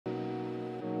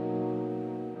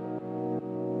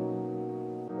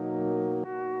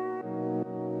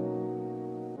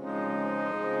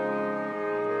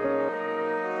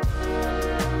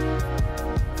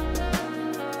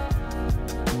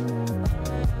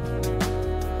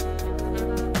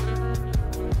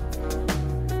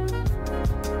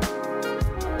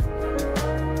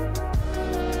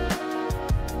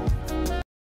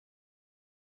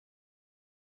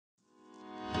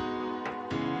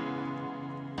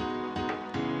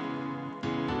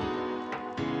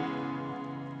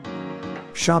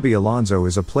Xabi Alonso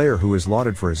is a player who is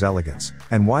lauded for his elegance,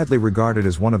 and widely regarded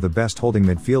as one of the best holding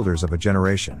midfielders of a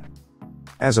generation.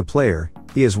 As a player,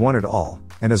 he has won it all,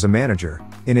 and as a manager,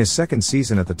 in his second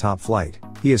season at the top flight,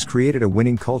 he has created a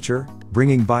winning culture,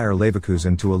 bringing Bayer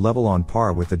Leverkusen to a level on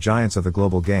par with the giants of the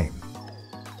global game.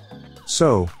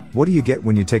 So, what do you get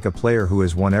when you take a player who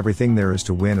has won everything there is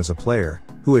to win as a player,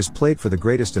 who has played for the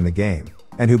greatest in the game,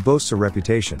 and who boasts a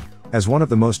reputation as one of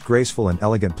the most graceful and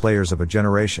elegant players of a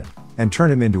generation, and turn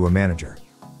him into a manager?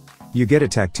 You get a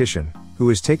tactician who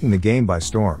is taking the game by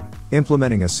storm,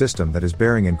 implementing a system that is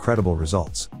bearing incredible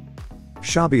results.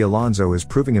 Xabi Alonso is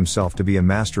proving himself to be a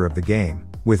master of the game,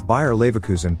 with Bayer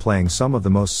Leverkusen playing some of the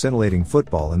most scintillating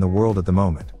football in the world at the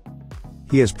moment.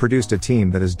 He has produced a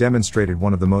team that has demonstrated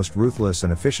one of the most ruthless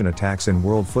and efficient attacks in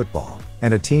world football,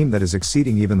 and a team that is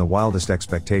exceeding even the wildest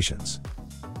expectations.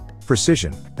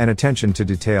 Precision and attention to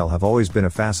detail have always been a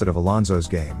facet of Alonso's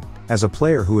game, as a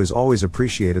player who has always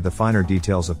appreciated the finer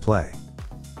details of play.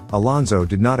 Alonso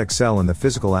did not excel in the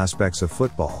physical aspects of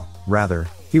football, rather,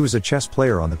 he was a chess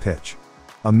player on the pitch.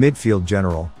 A midfield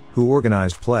general, who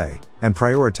organized play, and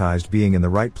prioritized being in the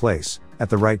right place, at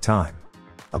the right time.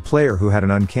 A player who had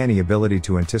an uncanny ability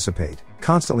to anticipate,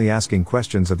 constantly asking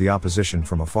questions of the opposition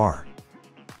from afar.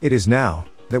 It is now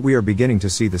that we are beginning to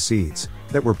see the seeds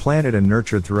that were planted and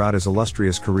nurtured throughout his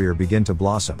illustrious career begin to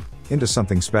blossom into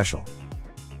something special.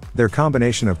 Their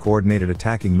combination of coordinated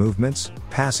attacking movements,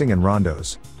 passing and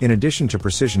rondos, in addition to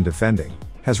precision defending,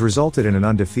 has resulted in an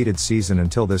undefeated season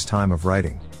until this time of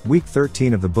writing, week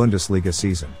 13 of the Bundesliga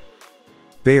season.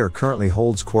 Bayer currently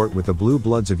holds court with the blue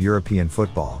bloods of European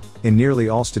football, in nearly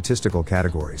all statistical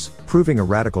categories, proving a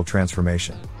radical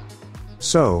transformation.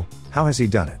 So, how has he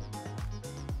done it?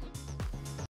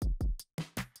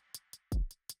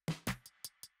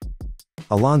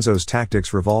 Alonso's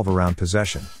tactics revolve around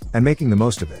possession, and making the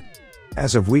most of it.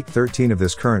 As of week 13 of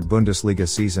this current Bundesliga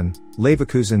season,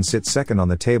 Leverkusen sits second on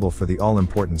the table for the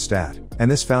all-important stat,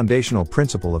 and this foundational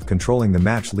principle of controlling the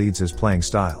match leads his playing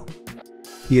style.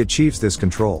 He achieves this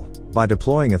control by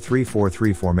deploying a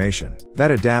 3-4-3 formation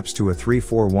that adapts to a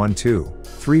 3-4-1-2,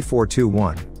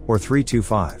 3-4-2-1, or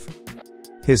 3-2-5.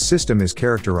 His system is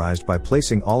characterized by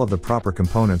placing all of the proper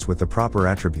components with the proper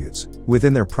attributes,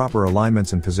 within their proper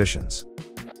alignments and positions.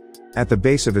 At the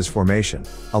base of his formation,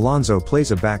 Alonso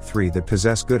plays a back three that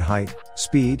possess good height,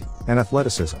 speed, and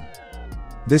athleticism.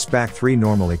 This back three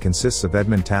normally consists of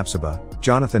Edmond Tapsoba,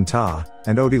 Jonathan Tah,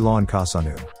 and Odilon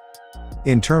Kasanu.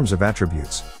 In terms of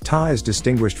attributes, Tah is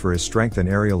distinguished for his strength and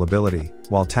aerial ability,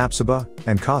 while Tapsoba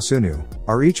and Kasunu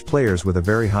are each players with a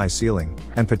very high ceiling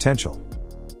and potential.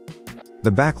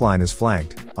 The backline is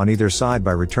flanked, on either side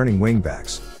by returning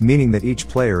wingbacks, meaning that each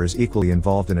player is equally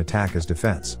involved in attack as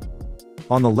defense.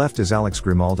 On the left is Alex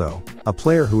Grimaldo, a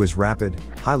player who is rapid,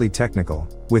 highly technical,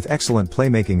 with excellent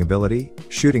playmaking ability,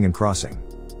 shooting and crossing.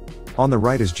 On the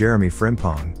right is Jeremy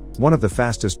Frimpong, one of the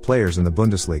fastest players in the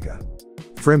Bundesliga.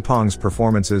 Frimpong's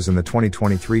performances in the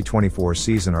 2023-24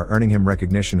 season are earning him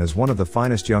recognition as one of the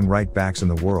finest young right backs in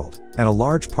the world, and a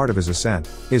large part of his ascent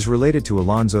is related to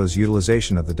Alonso's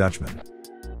utilization of the Dutchman.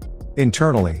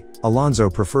 Internally, Alonso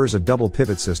prefers a double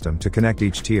pivot system to connect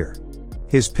each tier.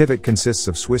 His pivot consists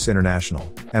of Swiss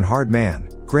international and hard man,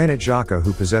 Granit Xhaka,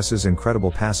 who possesses incredible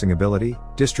passing ability,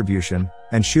 distribution,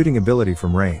 and shooting ability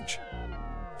from range.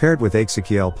 Paired with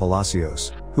Ezequiel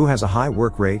Palacios, who has a high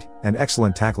work rate and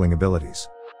excellent tackling abilities.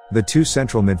 The two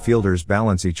central midfielders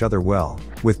balance each other well,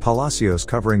 with Palacios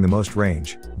covering the most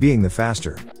range, being the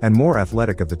faster and more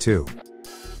athletic of the two.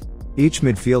 Each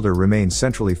midfielder remains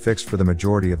centrally fixed for the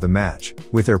majority of the match,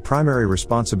 with their primary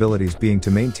responsibilities being to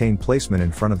maintain placement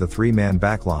in front of the three-man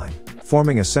backline,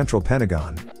 forming a central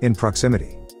pentagon, in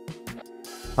proximity.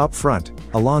 Up front,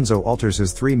 Alonso alters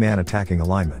his three-man attacking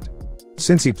alignment.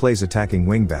 Since he plays attacking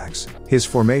wingbacks, his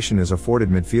formation is afforded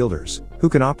midfielders, who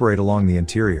can operate along the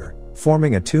interior,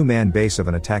 forming a two-man base of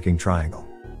an attacking triangle.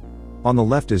 On the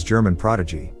left is German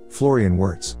prodigy, Florian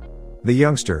Wirtz. The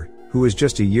youngster, who is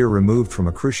just a year removed from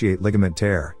a cruciate ligament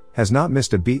tear, has not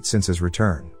missed a beat since his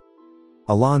return.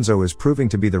 Alonso is proving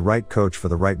to be the right coach for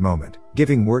the right moment,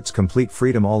 giving Wirtz complete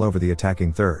freedom all over the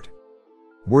attacking third.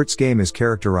 Wirtz's game is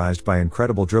characterized by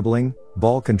incredible dribbling,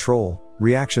 ball control,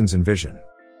 reactions and vision,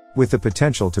 with the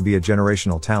potential to be a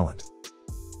generational talent.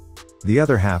 The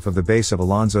other half of the base of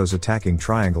Alonso's attacking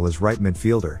triangle is right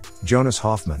midfielder, Jonas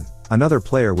Hoffmann, another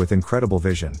player with incredible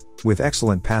vision, with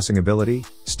excellent passing ability,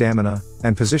 stamina,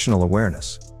 and positional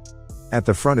awareness. At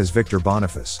the front is Victor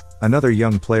Boniface, another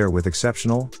young player with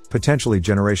exceptional, potentially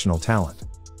generational talent.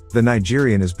 The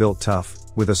Nigerian is built tough,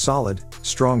 with a solid,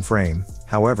 strong frame,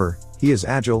 however, he is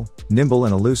agile, nimble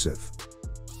and elusive.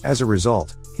 As a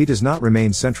result, he He does not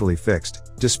remain centrally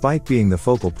fixed, despite being the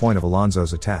focal point of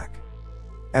Alonso's attack.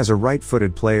 As a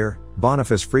right-footed player,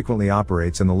 Boniface frequently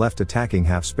operates in the left attacking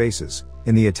half spaces,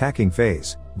 in the attacking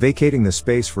phase, vacating the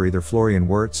space for either Florian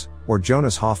Wirtz or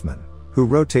Jonas Hoffmann, who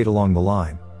rotate along the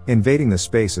line, invading the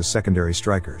space as secondary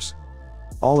strikers.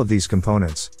 All of these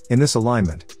components, in this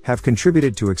alignment, have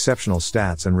contributed to exceptional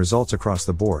stats and results across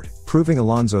the board, proving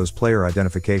Alonso's player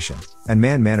identification and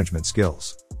man management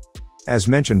skills. As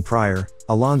mentioned prior,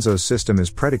 Alonso's system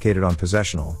is predicated on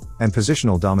possessional and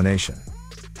positional domination.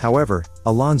 However,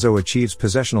 Alonso achieves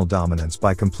possessional dominance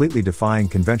by completely defying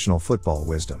conventional football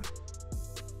wisdom.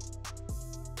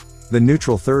 The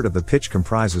neutral third of the pitch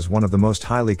comprises one of the most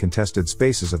highly contested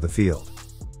spaces of the field.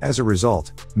 As a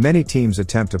result, many teams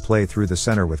attempt to play through the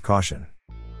center with caution.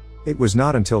 It was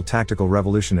not until tactical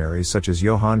revolutionaries such as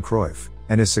Johan Cruyff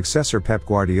and his successor Pep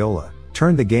Guardiola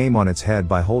turned the game on its head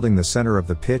by holding the center of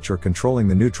the pitch or controlling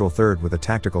the neutral third with a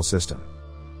tactical system.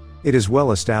 It is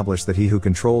well established that he who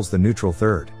controls the neutral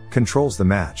third controls the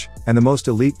match, and the most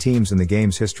elite teams in the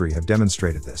game's history have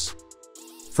demonstrated this.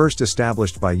 First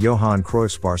established by Johan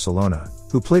Cruyff's Barcelona,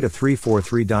 who played a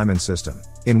 3-4-3 diamond system,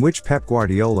 in which Pep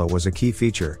Guardiola was a key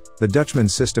feature, the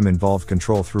Dutchman's system involved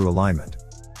control through alignment.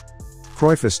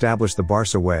 Cruyff established the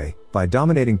Barca way, by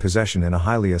dominating possession in a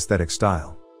highly aesthetic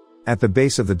style. At the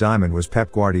base of the diamond was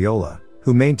Pep Guardiola,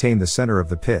 who maintained the center of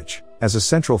the pitch, as a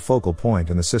central focal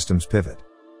point in the system's pivot.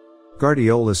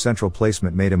 Guardiola's central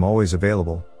placement made him always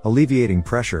available, alleviating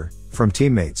pressure from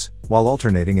teammates, while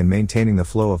alternating and maintaining the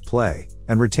flow of play,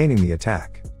 and retaining the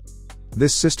attack.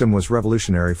 This system was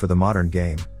revolutionary for the modern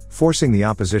game, forcing the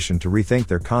opposition to rethink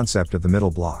their concept of the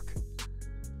middle block.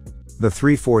 The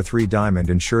 3-4-3 diamond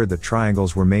ensured that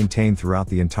triangles were maintained throughout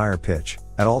the entire pitch,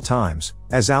 at all times,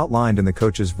 as outlined in the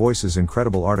coach's voice's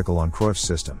incredible article on Cruyff's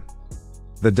system.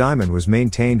 The diamond was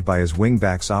maintained by his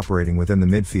wing-backs operating within the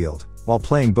midfield, while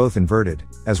playing both inverted,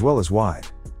 as well as wide.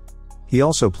 He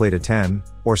also played a 10,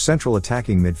 or central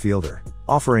attacking midfielder,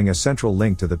 offering a central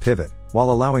link to the pivot, while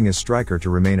allowing his striker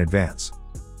to remain advanced.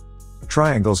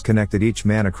 Triangles connected each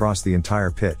man across the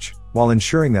entire pitch, while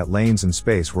ensuring that lanes and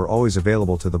space were always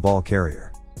available to the ball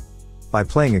carrier. By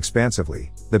playing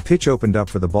expansively, the pitch opened up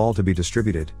for the ball to be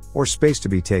distributed, or space to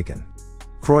be taken.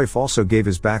 Cruyff also gave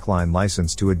his backline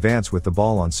license to advance with the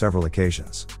ball on several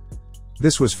occasions.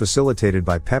 This was facilitated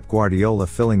by Pep Guardiola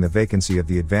filling the vacancy of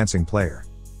the advancing player.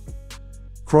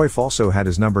 Cruyff also had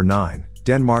his number 9,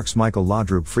 Denmark's Michael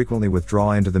Laudrup, frequently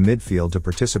withdraw into the midfield to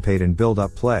participate in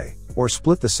build-up play, or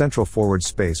split the central forward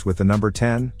space with the number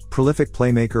 10, prolific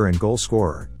playmaker and goal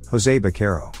scorer, José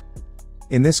Baqueiro.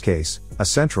 In this case, a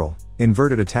central,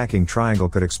 inverted attacking triangle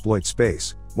could exploit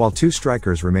space, while two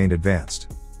strikers remained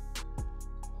advanced.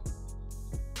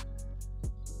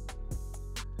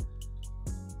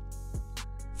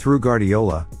 Through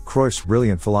Guardiola, Cruyff's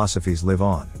brilliant philosophies live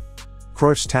on.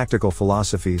 Cruyff's tactical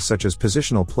philosophies such as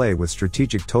positional play with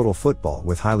strategic total football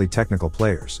with highly technical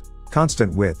players,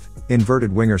 constant width,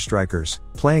 inverted winger strikers,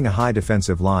 playing a high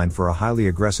defensive line for a highly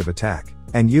aggressive attack,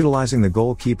 and utilizing the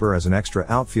goalkeeper as an extra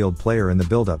outfield player in the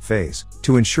build-up phase,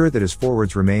 to ensure that his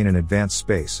forwards remain in advanced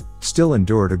space, still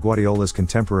endure to Guardiola's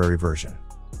contemporary version.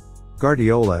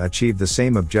 Guardiola achieved the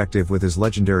same objective with his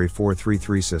legendary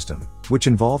 4-3-3 system, which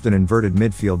involved an inverted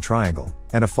midfield triangle,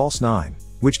 and a false 9,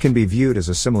 which can be viewed as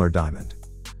a similar diamond.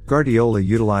 Guardiola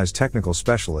utilized technical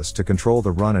specialists to control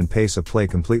the run and pace of play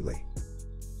completely.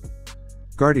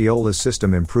 Guardiola's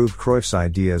system improved Cruyff's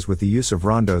ideas with the use of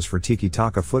rondos for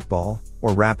tiki-taka football,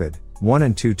 or rapid, 1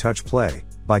 and 2 touch play,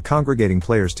 by congregating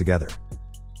players together.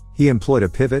 He employed a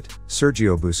pivot,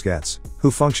 Sergio Busquets,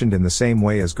 who functioned in the same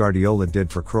way as Guardiola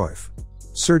did for Cruyff.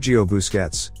 Sergio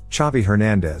Busquets, Xavi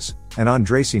Hernandez, and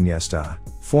Andrés Iniesta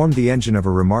formed the engine of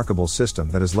a remarkable system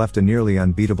that has left a nearly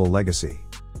unbeatable legacy.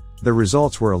 The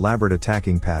results were elaborate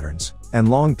attacking patterns, and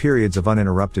long periods of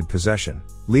uninterrupted possession,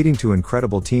 leading to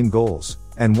incredible team goals,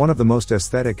 and one of the most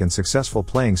aesthetic and successful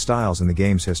playing styles in the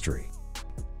game's history.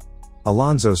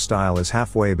 Alonso's style is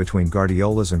halfway between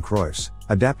Guardiola's and Cruyff's,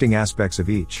 adapting aspects of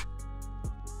each.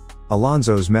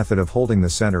 Alonso's method of holding the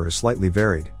center is slightly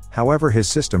varied, however his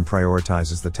system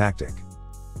prioritizes the tactic.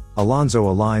 Alonso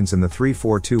aligns in the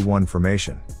 3-4-2-1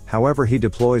 formation, however he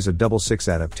deploys a double 6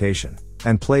 adaptation,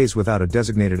 and plays without a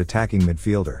designated attacking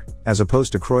midfielder, as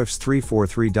opposed to Cruyff's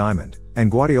 3-4-3 diamond,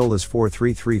 and Guardiola's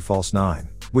 4-3-3 false 9,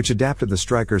 which adapted the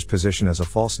striker's position as a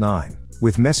false 9,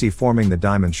 with Messi forming the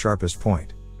diamond's sharpest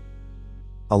point.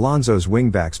 Alonso's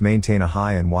wingbacks maintain a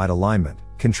high and wide alignment,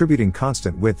 contributing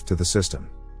constant width to the system.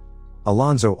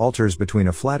 Alonso alters between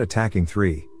a flat attacking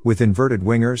 3, with inverted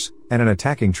wingers, and an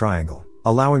attacking triangle,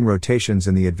 allowing rotations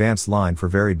in the advanced line for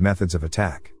varied methods of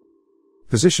attack.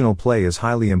 Positional play is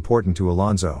highly important to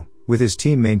Alonso, with his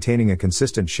team maintaining a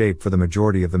consistent shape for the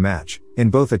majority of the match, in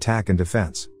both attack and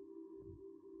defense.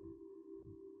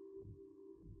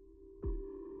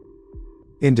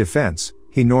 In defense,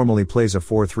 he normally plays a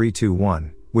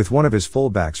 4-3-2-1, with one of his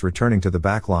fullbacks returning to the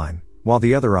back line, while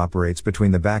the other operates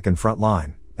between the back and front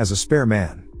line, as a spare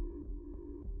man.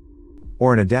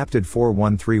 Or an adapted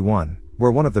 4-1-3-1,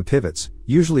 where one of the pivots,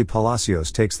 usually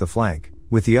Palacios, takes the flank,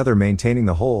 with the other maintaining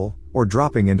the hole, or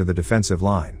dropping into the defensive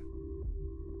line.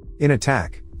 In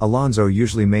attack, Alonso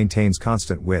usually maintains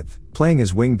constant width, playing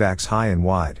his wing-backs high and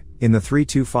wide. In the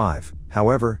 3-2-5,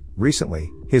 however,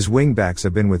 recently, his wing-backs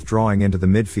have been withdrawing into the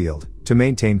midfield, to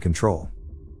maintain control.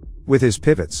 With his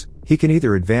pivots, he can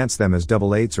either advance them as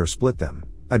double eights or split them,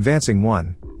 advancing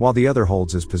one, while the other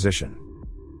holds his position.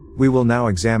 We will now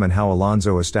examine how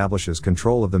Alonso establishes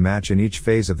control of the match in each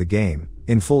phase of the game,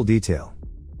 in full detail.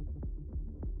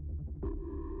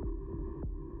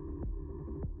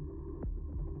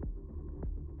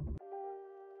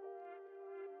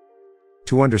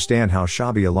 To understand how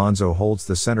Xabi Alonso holds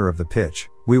the center of the pitch,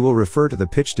 we will refer to the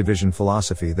pitch division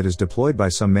philosophy that is deployed by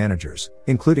some managers,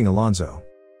 including Alonso.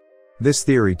 This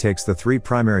theory takes the three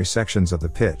primary sections of the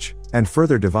pitch, and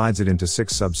further divides it into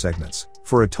 6 subsegments,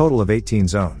 for a total of 18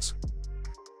 zones.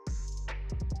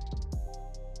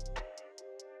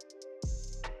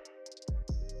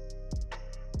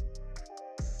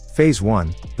 Phase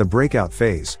 1, the breakout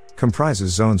phase,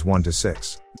 comprises zones 1 to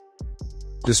 6.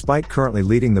 Despite currently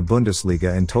leading the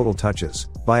Bundesliga in total touches,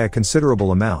 by a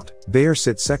considerable amount, Bayern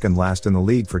sits second last in the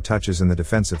league for touches in the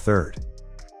defensive third.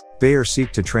 Bayern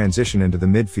seek to transition into the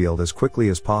midfield as quickly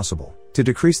as possible, to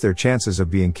decrease their chances of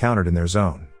being countered in their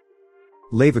zone.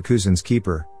 Leverkusen's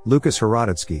keeper, Lukas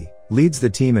Hradecky, leads the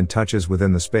team in touches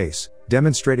within the space,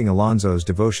 demonstrating Alonso's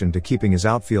devotion to keeping his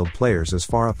outfield players as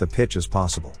far up the pitch as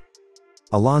possible.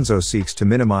 Alonso seeks to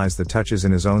minimize the touches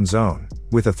in his own zone,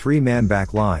 with a 3-man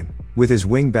back line, with his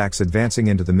wing-backs advancing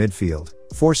into the midfield,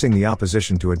 forcing the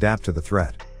opposition to adapt to the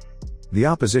threat. The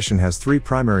opposition has 3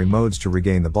 primary modes to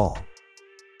regain the ball,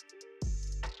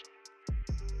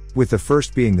 with the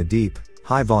first being the deep,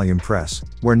 high-volume press,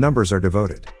 where numbers are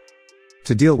devoted.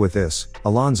 To deal with this,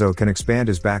 Alonso can expand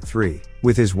his back 3,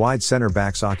 with his wide center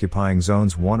backs occupying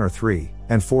zones 1 or 3,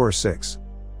 and 4 or 6.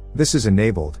 This is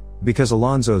enabled, because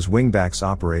Alonso's wing-backs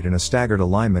operate in a staggered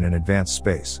alignment in advanced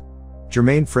space.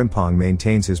 Jermaine Frimpong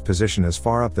maintains his position as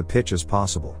far up the pitch as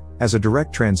possible, as a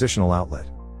direct transitional outlet.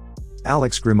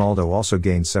 Alex Grimaldo also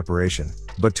gains separation,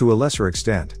 but to a lesser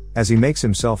extent, as he makes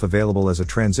himself available as a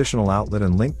transitional outlet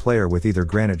and link player with either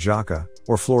Granit Xhaka,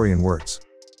 or Florian Wirtz.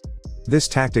 This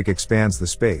tactic expands the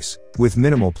space, with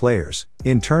minimal players,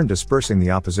 in turn dispersing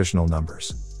the oppositional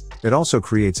numbers. It also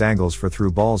creates angles for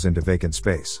through balls into vacant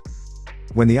space.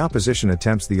 When the opposition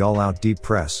attempts the all-out deep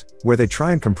press, where they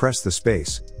try and compress the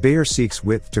space, Bayern seeks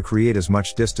width to create as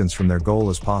much distance from their goal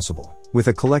as possible, with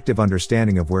a collective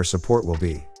understanding of where support will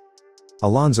be.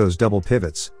 Alonso's double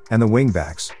pivots, and the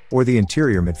wingbacks, or the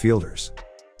interior midfielders,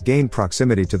 gain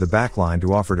proximity to the backline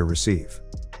to offer to receive.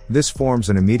 This forms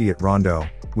an immediate rondo,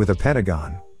 with a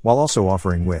pentagon, while also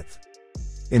offering width.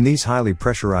 In these highly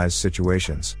pressurized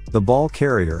situations, the ball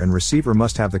carrier and receiver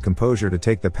must have the composure to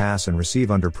take the pass and receive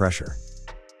under pressure.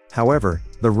 However,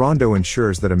 the rondo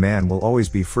ensures that a man will always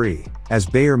be free, as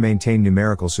Bayern maintain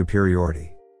numerical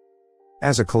superiority.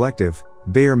 As a collective,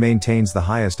 Bayern maintains the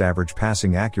highest average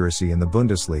passing accuracy in the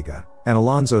Bundesliga, and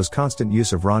Alonso's constant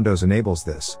use of rondos enables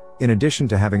this, in addition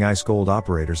to having ice-cold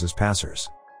operators as passers.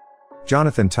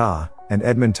 Jonathan Tah, and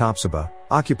Edmund Tapsoba,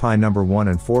 occupy number 1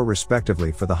 and 4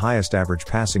 respectively for the highest average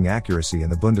passing accuracy in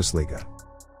the Bundesliga.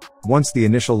 Once the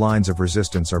initial lines of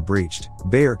resistance are breached,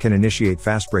 Bayern can initiate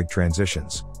fast break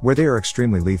transitions, where they are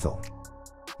extremely lethal.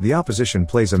 The opposition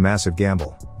plays a massive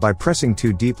gamble, by pressing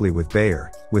too deeply with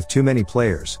Bayern, with too many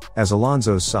players, as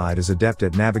Alonso's side is adept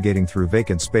at navigating through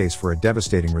vacant space for a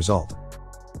devastating result.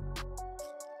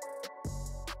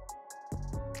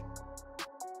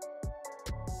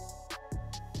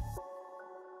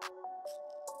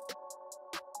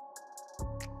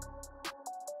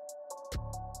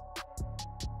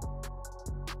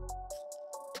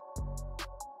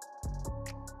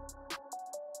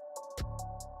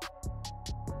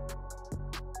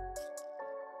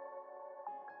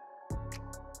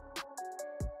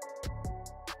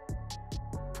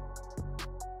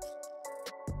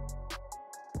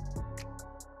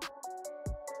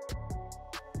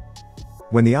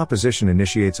 When the opposition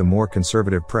initiates a more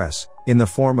conservative press, in the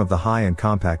form of the high and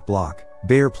compact block,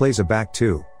 Bayern plays a back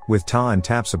 2, with Tah and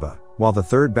Tapsoba, while the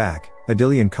third back,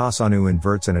 Adilian Kasanu,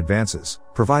 inverts and advances,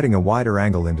 providing a wider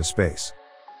angle into space.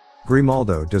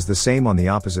 Grimaldo does the same on the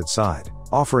opposite side,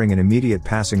 offering an immediate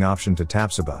passing option to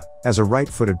Tapsoba, as a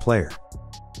right-footed player.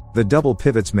 The double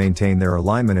pivots maintain their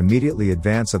alignment immediately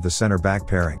advance of the center-back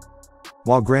pairing.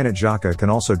 While Granit Xhaka can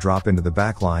also drop into the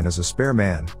back line as a spare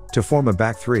man, to form a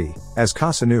back three, as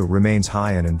Kasanu remains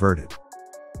high and inverted.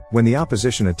 When the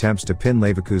opposition attempts to pin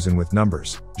Leverkusen with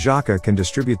numbers, Xhaka can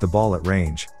distribute the ball at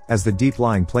range, as the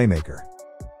deep-lying playmaker.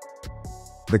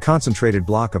 The concentrated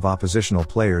block of oppositional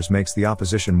players makes the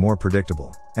opposition more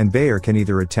predictable, and Bayer can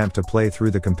either attempt to play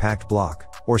through the compact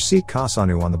block, or seek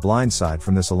Kasanu on the blind side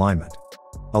from this alignment.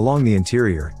 Along the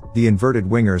interior, the inverted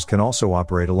wingers can also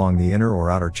operate along the inner or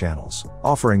outer channels,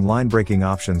 offering line-breaking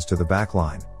options to the back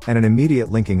line, and an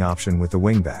immediate linking option with the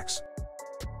wingbacks.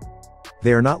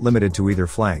 They are not limited to either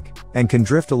flank, and can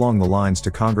drift along the lines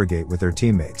to congregate with their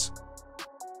teammates.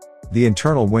 The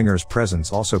internal wingers'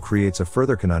 presence also creates a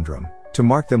further conundrum, to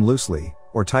mark them loosely,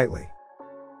 or tightly.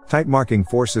 Tight marking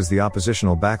forces the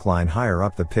oppositional backline higher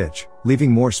up the pitch,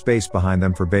 leaving more space behind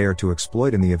them for Bayer to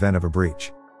exploit in the event of a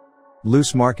breach.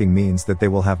 Loose marking means that they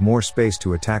will have more space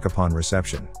to attack upon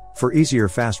reception, for easier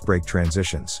fast break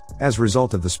transitions, as a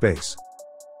result of the space.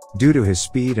 Due to his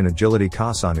speed and agility,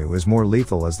 Kasanu is more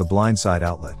lethal as the blindside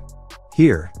outlet.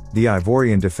 Here, the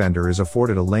Ivorian defender is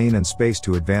afforded a lane and space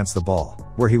to advance the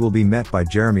ball, where he will be met by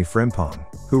Jeremy Frimpong,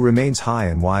 who remains high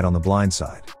and wide on the blind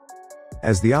side.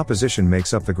 As the opposition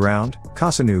makes up the ground,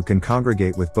 Kasanu can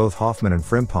congregate with both Hoffman and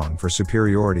Frimpong for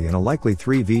superiority in a likely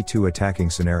 3v2 attacking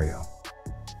scenario.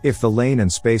 If the lane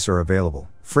and space are available,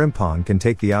 Frimpong can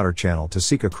take the outer channel to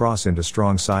seek a cross into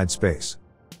strong side space.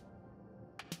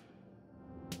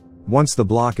 Once the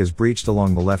block is breached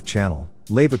along the left channel,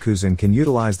 Leverkusen can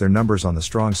utilize their numbers on the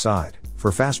strong side,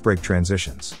 for fast break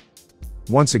transitions.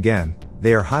 Once again,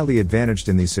 they are highly advantaged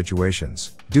in these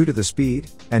situations, due to the speed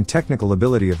and technical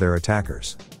ability of their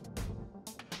attackers.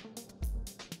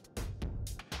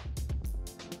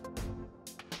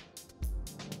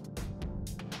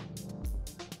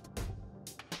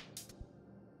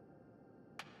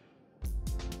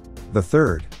 The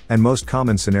third, and most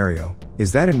common scenario,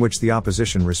 is that in which the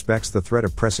opposition respects the threat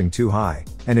of pressing too high,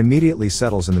 and immediately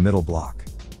settles in the middle block.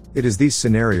 It is these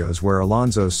scenarios where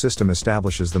Alonso's system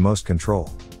establishes the most control.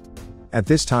 At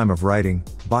this time of writing,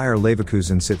 Bayer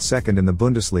Leverkusen sits second in the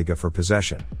Bundesliga for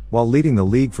possession, while leading the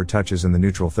league for touches in the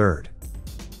neutral third.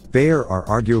 Bayer are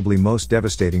arguably most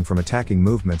devastating from attacking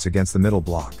movements against the middle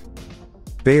block.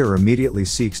 Bayer immediately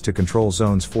seeks to control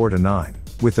zones 4 to 9,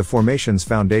 with the formation's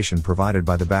foundation provided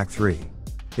by the back three.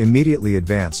 Immediately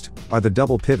advanced, are the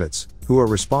double pivots, who are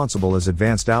responsible as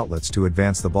advanced outlets to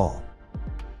advance the ball.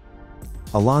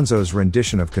 Alonso's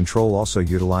rendition of control also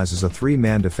utilizes a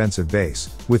three-man defensive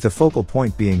base, with the focal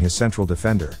point being his central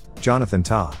defender, Jonathan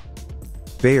Tah.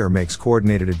 Bayer makes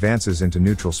coordinated advances into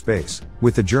neutral space,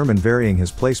 with the German varying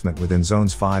his placement within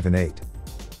zones 5 and 8.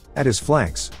 At his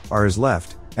flanks, are his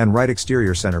left and right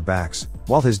exterior center backs,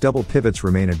 while his double pivots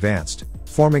remain advanced,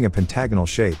 forming a pentagonal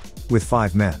shape, with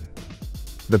 5 men.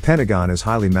 The pentagon is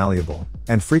highly malleable,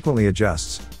 and frequently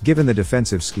adjusts, given the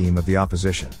defensive scheme of the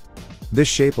opposition. This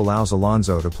shape allows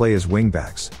Alonso to play his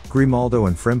wingbacks, Grimaldo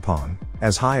and Frimpong,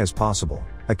 as high as possible,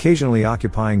 occasionally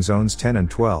occupying zones 10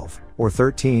 and 12, or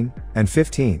 13 and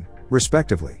 15,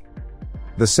 respectively.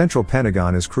 The central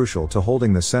pentagon is crucial to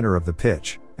holding the center of the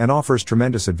pitch, and offers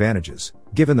tremendous advantages,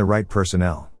 given the right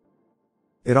personnel.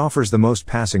 It offers the most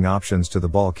passing options to the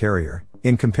ball carrier,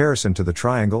 in comparison to the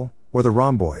triangle, or the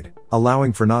rhomboid,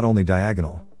 allowing for not only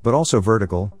diagonal, but also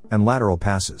vertical, and lateral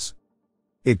passes.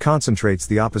 It concentrates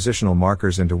the oppositional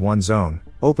markers into one zone,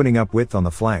 opening up width on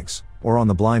the flanks, or on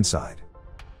the blind side.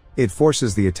 It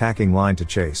forces the attacking line to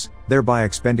chase, thereby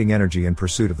expending energy in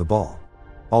pursuit of the ball.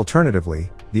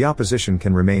 Alternatively, the opposition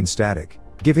can remain static,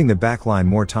 giving the backline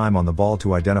more time on the ball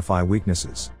to identify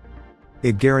weaknesses.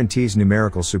 It guarantees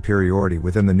numerical superiority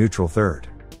within the neutral third.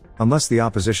 Unless the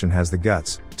opposition has the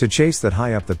guts to chase that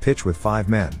high up the pitch with 5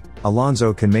 men,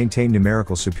 Alonso can maintain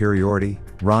numerical superiority,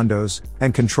 rondos,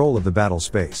 and control of the battle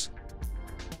space.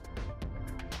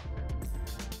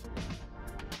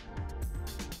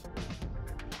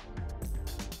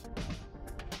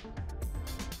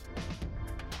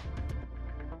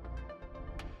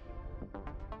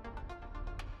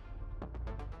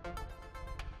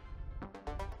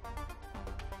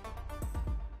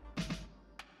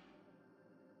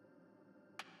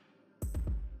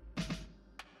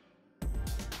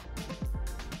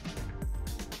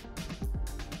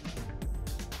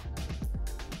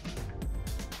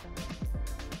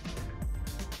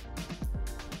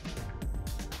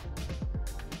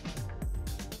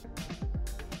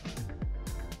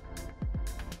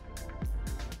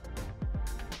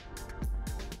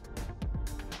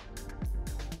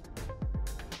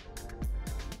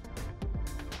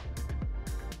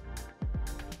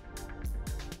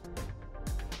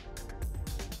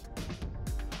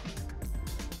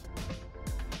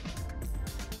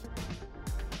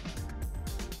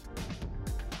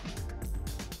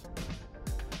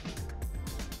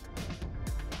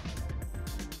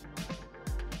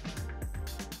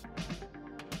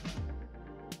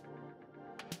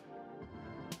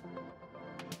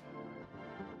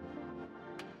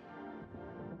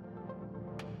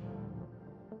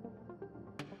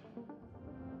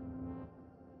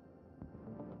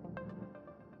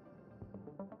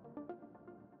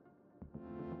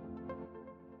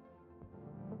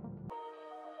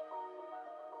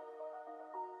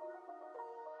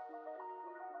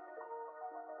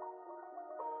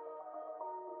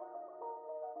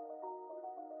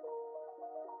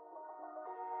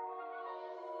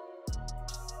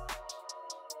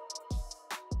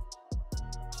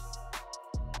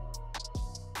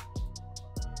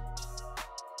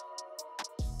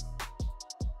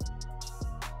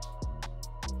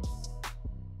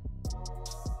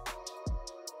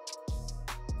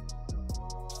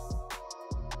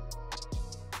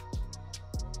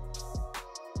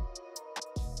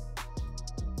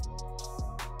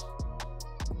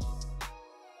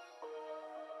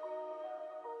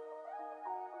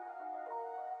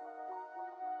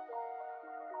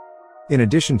 In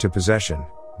addition to possession,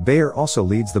 Bayer also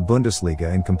leads the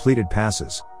Bundesliga in completed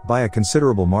passes, by a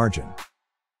considerable margin.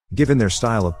 Given their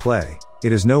style of play,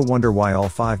 it is no wonder why all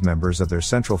 5 members of their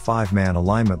central 5-man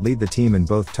alignment lead the team in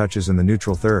both touches in the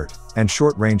neutral third, and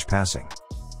short-range passing.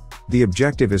 The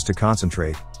objective is to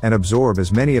concentrate, and absorb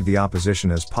as many of the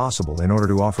opposition as possible in order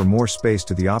to offer more space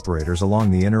to the operators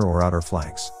along the inner or outer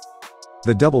flanks.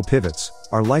 The double pivots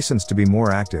are licensed to be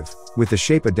more active, with the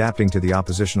shape adapting to the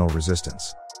oppositional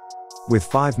resistance. With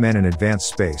 5 men in advanced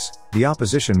space, the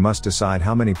opposition must decide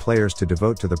how many players to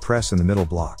devote to the press in the middle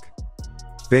block.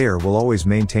 Bayer will always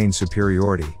maintain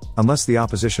superiority, unless the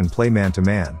opposition play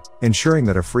man-to-man, ensuring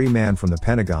that a free man from the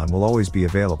Pentagon will always be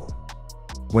available.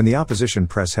 When the opposition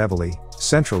press heavily,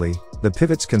 centrally, the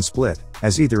pivots can split,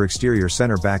 as either exterior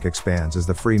center-back expands as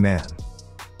the free man.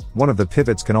 One of the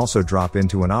pivots can also drop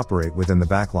into and operate within the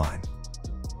backline.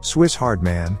 Swiss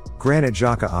hardman, Granit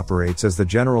Xhaka operates as the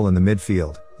general in the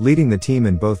midfield, leading the team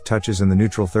in both touches in the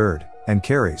neutral third, and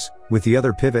carries, with the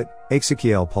other pivot,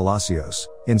 Ezequiel Palacios,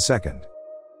 in second.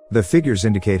 The figures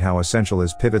indicate how essential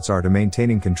his pivots are to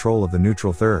maintaining control of the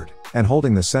neutral third, and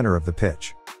holding the center of the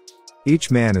pitch. Each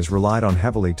man is relied on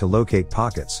heavily to locate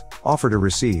pockets, offer to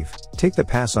receive, take the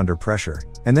pass under pressure,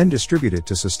 and then distribute it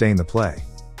to sustain the play.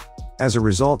 As a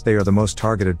result, they are the most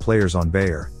targeted players on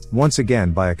Bayer, once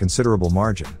again by a considerable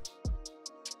margin.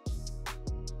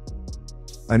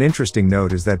 An interesting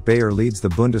note is that Bayer leads the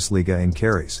Bundesliga in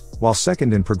carries, while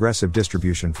second in progressive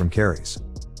distribution from carries.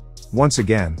 Once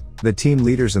again, the team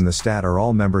leaders in the stat are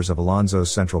all members of Alonso's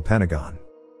central Pentagon.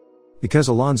 Because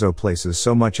Alonso places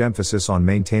so much emphasis on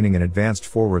maintaining an advanced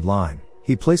forward line,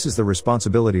 he places the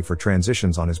responsibility for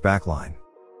transitions on his backline.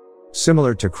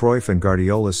 Similar to Cruyff and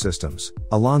Guardiola's systems,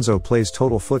 Alonso plays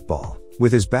total football,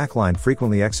 with his backline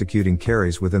frequently executing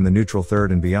carries within the neutral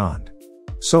third and beyond.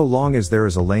 So long as there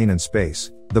is a lane and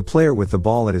space, the player with the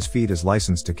ball at his feet is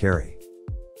licensed to carry.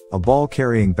 A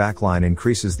ball-carrying backline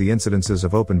increases the incidences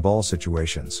of open ball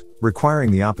situations,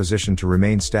 requiring the opposition to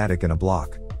remain static in a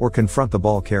block, or confront the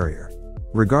ball carrier.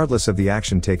 Regardless of the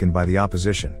action taken by the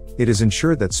opposition, it is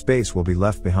ensured that space will be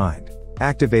left behind,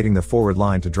 activating the forward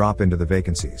line to drop into the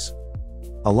vacancies.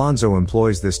 Alonso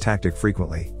employs this tactic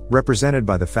frequently, represented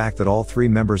by the fact that all 3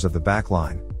 members of the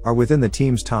backline are within the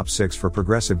team's top 6 for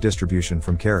progressive distribution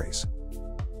from carries.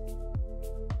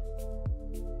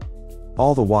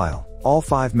 All the while, all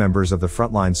 5 members of the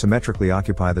front line symmetrically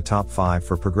occupy the top 5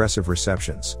 for progressive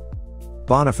receptions.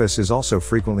 Boniface is also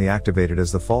frequently activated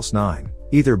as the false 9,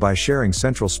 either by sharing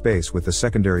central space with the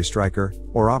secondary striker,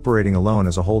 or operating alone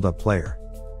as a hold-up player.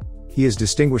 He is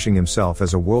distinguishing himself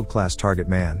as a world-class target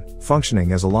man,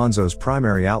 functioning as Alonso's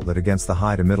primary outlet against the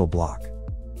high to middle block.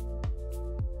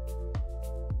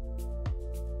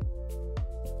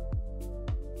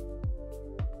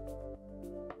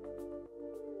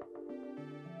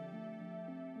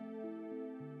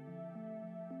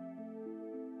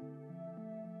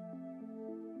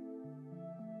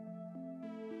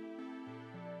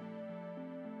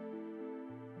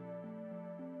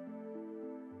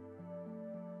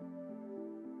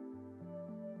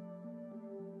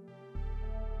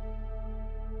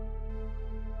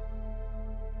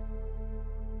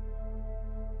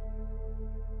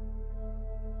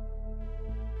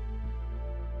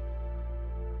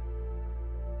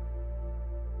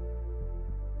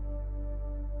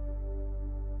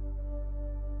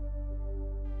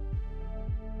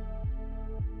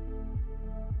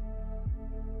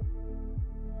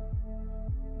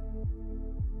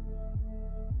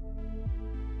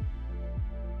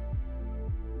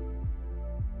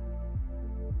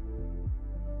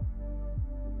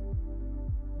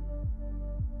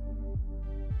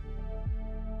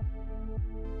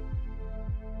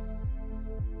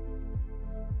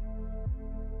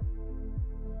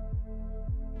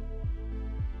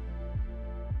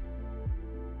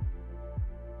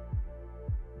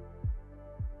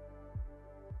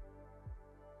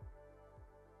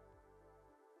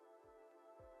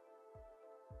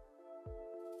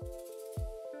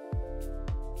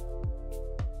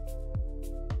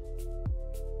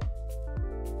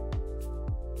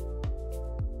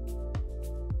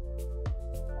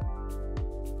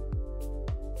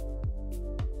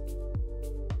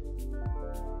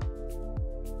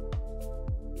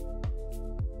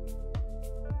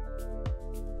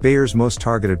 Bayer's most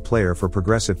targeted player for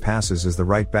progressive passes is the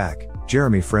right back,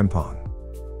 Jeremy Frimpong.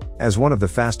 As one of the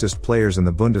fastest players in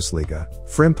the Bundesliga,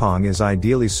 Frimpong is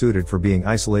ideally suited for being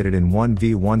isolated in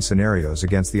 1v1 scenarios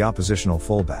against the oppositional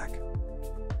fullback.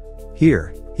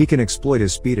 Here, he can exploit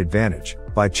his speed advantage,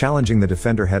 by challenging the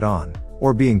defender head-on,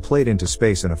 or being played into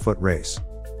space in a foot race.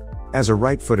 As a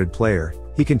right-footed player,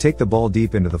 He can take the ball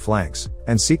deep into the flanks,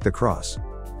 and seek the cross.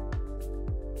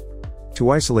 To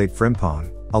isolate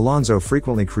Frimpong, Alonso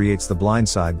frequently creates the blind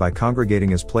side by congregating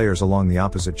his players along the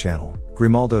opposite channel,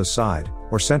 Grimaldo's side,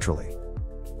 or centrally.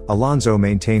 Alonso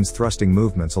maintains thrusting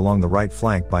movements along the right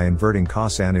flank by inverting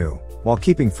Cassanu, while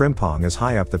keeping Frimpong as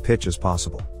high up the pitch as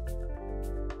possible.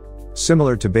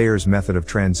 Similar to Bayer's method of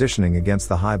transitioning against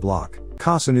the high block,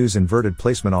 Cassanu's inverted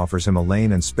placement offers him a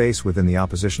lane and space within the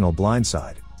oppositional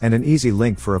blindside, and an easy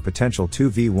link for a potential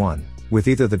 2v1, with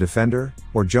either the defender,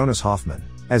 or Jonas Hoffmann,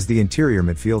 as the interior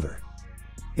midfielder.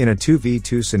 In a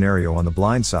 2v2 scenario on the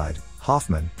blind side,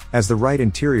 Hoffmann, as the right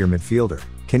interior midfielder,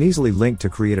 can easily link to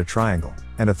create a triangle,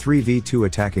 and a 3v2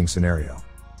 attacking scenario.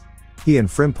 He and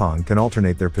Frimpong can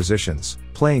alternate their positions,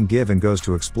 playing give and goes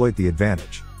to exploit the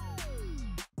advantage.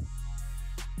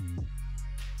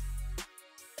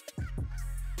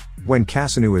 When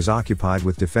Cassanu is occupied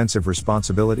with defensive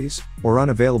responsibilities, or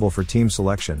unavailable for team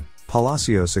selection,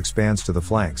 Palacios expands to the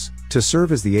flanks, to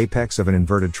serve as the apex of an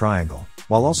inverted triangle,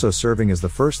 while also serving as the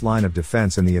first line of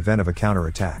defense in the event of a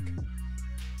counter-attack.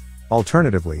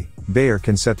 Alternatively, Bayer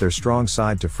can set their strong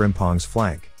side to Frimpong's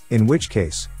flank, in which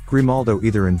case, Grimaldo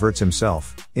either inverts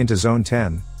himself, into zone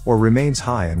 10, or remains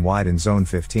high and wide in zone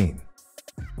 15.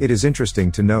 It is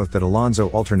interesting to note that Alonso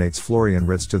alternates Florian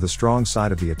Wirtz to the strong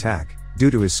side of the attack,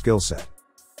 due to his skill set.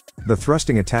 The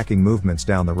thrusting attacking movements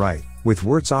down the right, with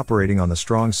Wirtz operating on the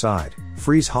strong side,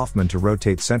 frees Hoffmann to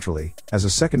rotate centrally, as a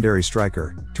secondary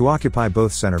striker, to occupy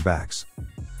both center backs.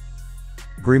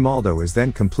 Grimaldo is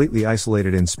then completely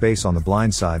isolated in space on the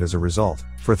blind side as a result,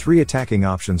 for 3 attacking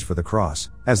options for the cross,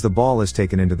 as the ball is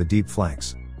taken into the deep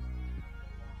flanks.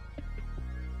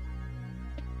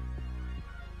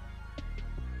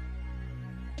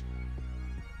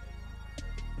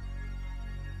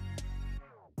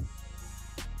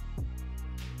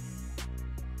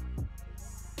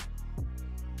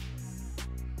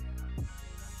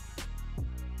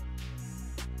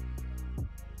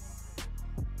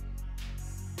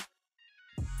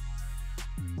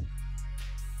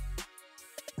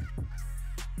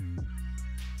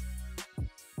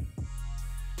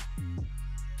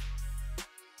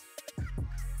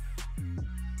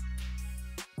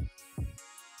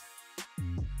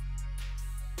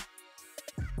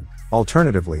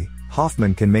 Alternatively,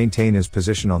 Hoffmann can maintain his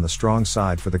position on the strong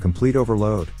side for the complete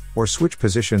overload, or switch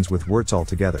positions with Wirtz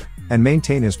altogether, and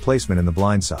maintain his placement in the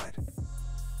blind side.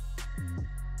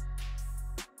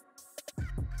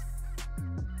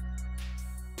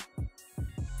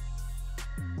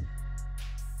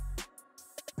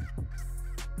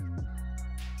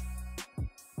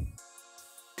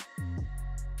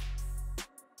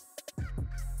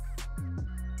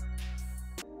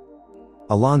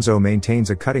 Alonso maintains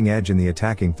a cutting edge in the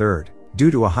attacking third, due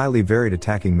to a highly varied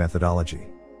attacking methodology.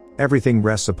 Everything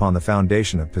rests upon the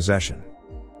foundation of possession.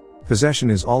 Possession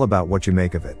is all about what you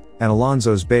make of it, and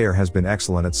Alonso's Bayer has been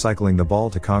excellent at cycling the ball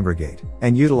to congregate,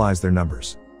 and utilize their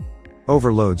numbers.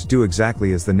 Overloads do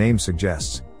exactly as the name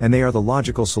suggests, and they are the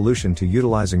logical solution to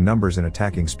utilizing numbers in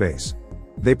attacking space.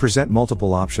 They present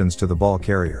multiple options to the ball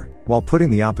carrier, while putting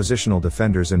the oppositional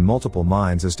defenders in multiple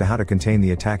minds as to how to contain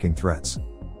the attacking threats.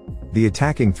 The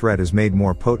attacking threat is made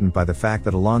more potent by the fact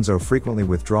that Alonso frequently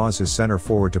withdraws his center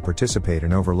forward to participate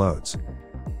in overloads.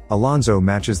 Alonso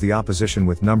matches the opposition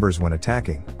with numbers when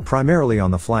attacking, primarily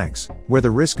on the flanks, where the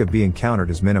risk of being countered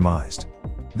is minimized.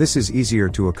 This is easier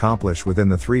to accomplish within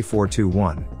the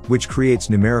 3-4-2-1, which creates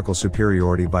numerical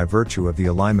superiority by virtue of the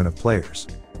alignment of players.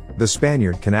 The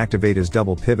Spaniard can activate his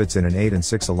double pivots in an 8 and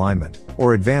 6 alignment,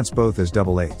 or advance both as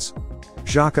double 8s.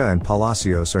 Xhaka and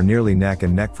Palacios are nearly neck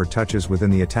and neck for touches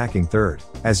within the attacking third,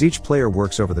 as each player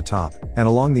works over the top, and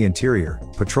along the interior,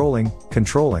 patrolling,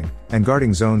 controlling, and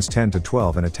guarding zones 10 to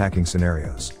 12 in attacking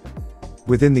scenarios.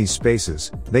 Within these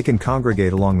spaces, they can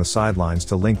congregate along the sidelines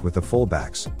to link with the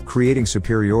fullbacks, creating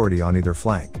superiority on either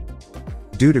flank.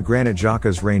 Due to Granit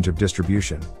Xhaka's range of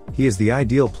distribution, he is the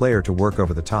ideal player to work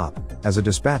over the top, as a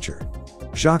dispatcher.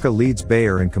 Xhaka leads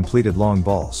Bayer in completed long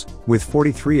balls, with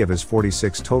 43 of his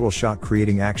 46 total shot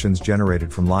creating actions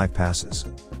generated from live passes.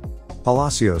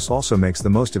 Palacios also makes the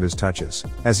most of his touches,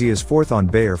 as he is 4th on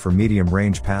Bayer for medium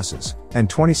range passes, and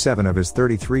 27 of his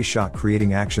 33 shot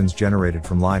creating actions generated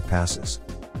from live passes.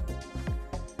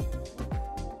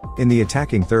 In the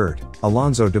attacking third,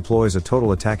 Alonso deploys a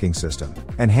total attacking system,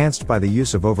 enhanced by the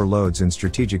use of overloads in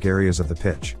strategic areas of the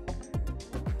pitch.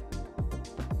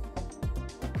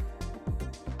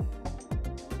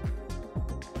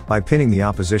 By pinning the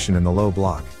opposition in the low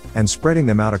block, and spreading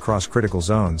them out across critical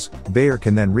zones, Bayer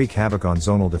can then wreak havoc on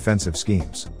zonal defensive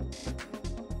schemes.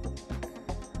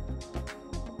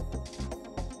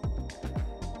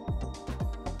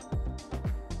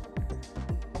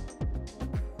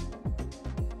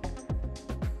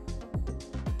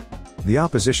 The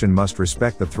opposition must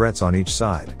respect the threats on each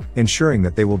side, ensuring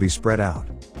that they will be spread out.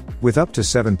 With up to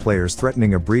 7 players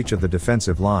threatening a breach of the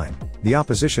defensive line, the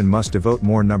opposition must devote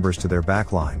more numbers to their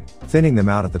backline, thinning them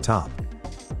out at the top.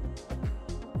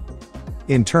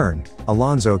 In turn,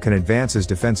 Alonso can advance his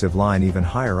defensive line even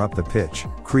higher up the pitch,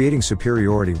 creating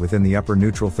superiority within the upper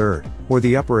neutral third, or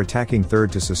the upper attacking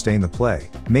third to sustain the play,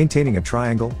 maintaining a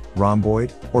triangle,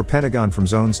 rhomboid, or pentagon from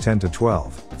zones 10 to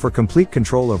 12, for complete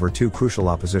control over 2 crucial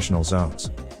oppositional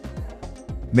zones.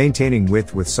 Maintaining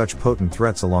width with such potent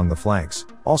threats along the flanks,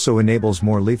 also enables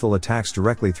more lethal attacks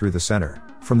directly through the center,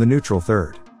 from the neutral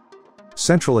third.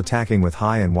 Central attacking with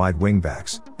high and wide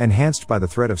wingbacks, enhanced by the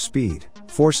threat of speed,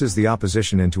 forces the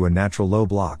opposition into a natural low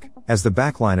block, as the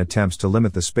backline attempts to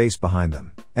limit the space behind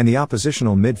them, and the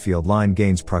oppositional midfield line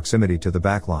gains proximity to the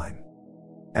backline.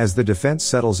 As the defense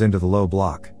settles into the low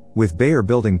block, with Bayer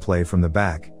building play from the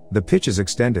back, the pitch is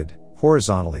extended,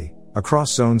 horizontally,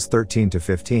 across zones 13 to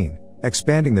 15,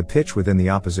 expanding the pitch within the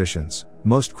opposition's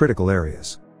most critical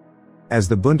areas. As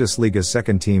the Bundesliga's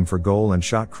second team for goal and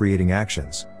shot creating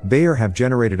actions, Bayer have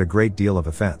generated a great deal of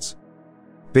offense.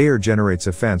 Bayer generates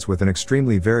offense with an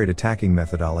extremely varied attacking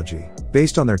methodology,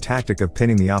 based on their tactic of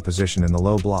pinning the opposition in the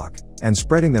low block, and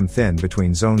spreading them thin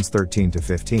between zones 13 to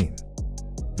 15.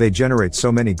 They generate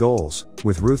so many goals,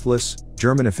 with ruthless,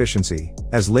 German efficiency,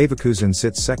 as Leverkusen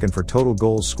sits second for total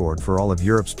goals scored for all of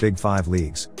Europe's Big 5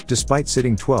 leagues, despite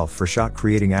sitting 12th for shot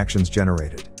creating actions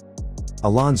generated.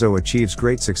 Alonso achieves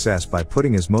great success by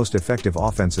putting his most effective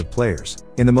offensive players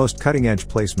in the most cutting-edge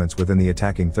placements within the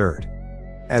attacking third.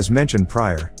 As mentioned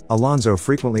prior, Alonso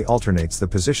frequently alternates the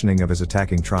positioning of his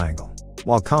attacking triangle,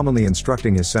 while commonly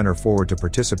instructing his center forward to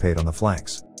participate on the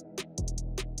flanks.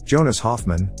 Jonas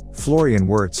Hoffmann, Florian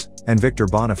Wirtz, and Victor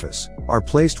Boniface are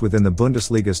placed within the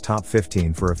Bundesliga's top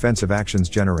 15 for offensive actions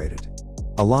generated.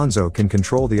 Alonso can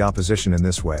control the opposition in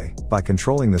this way, by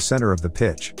controlling the center of the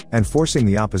pitch, and forcing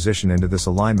the opposition into this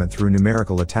alignment through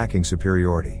numerical attacking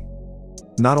superiority.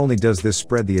 Not only does this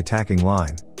spread the attacking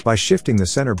line, by shifting the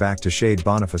center back to shade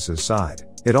Boniface's side,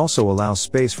 it also allows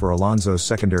space for Alonso's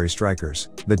secondary strikers,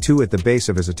 the 2 at the base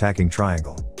of his attacking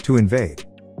triangle, to invade.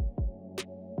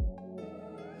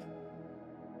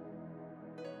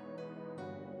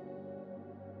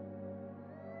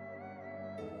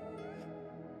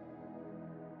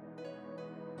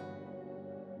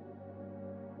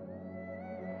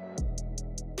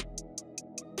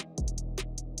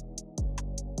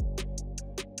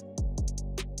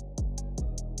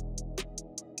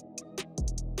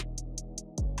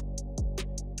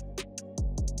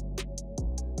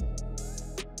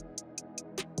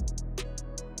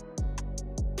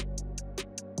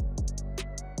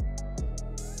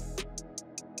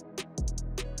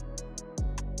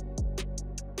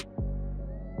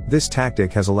 This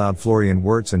tactic has allowed Florian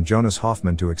Wirtz and Jonas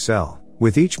Hoffmann to excel,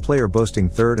 with each player boasting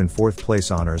 3rd and 4th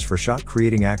place honors for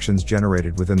shot-creating actions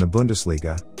generated within the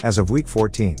Bundesliga, as of week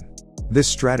 14. This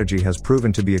strategy has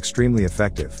proven to be extremely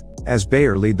effective, as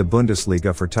Bayer lead the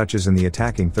Bundesliga for touches in the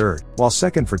attacking third, while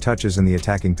second for touches in the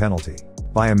attacking penalty,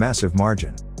 by a massive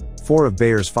margin. 4 of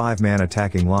Bayer's 5-man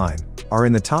attacking line are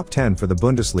in the top 10 for the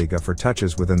Bundesliga for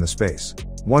touches within the space.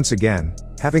 Once again,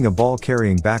 having a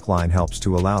ball-carrying backline helps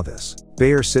to allow this.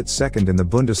 Bayer sits second in the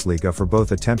Bundesliga for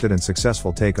both attempted and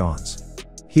successful take-ons.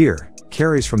 Here,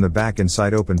 carries from the back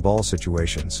inside open ball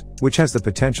situations, which has the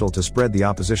potential to spread the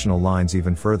oppositional lines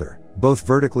even further, both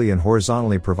vertically and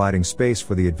horizontally, providing space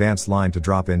for the advanced line to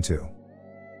drop into.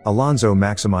 Alonso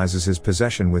maximizes his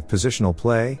possession with positional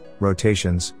play,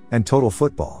 rotations, and total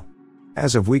football.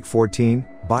 As of week 14,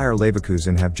 Bayer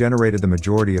Leverkusen have generated the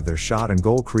majority of their shot and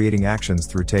goal creating actions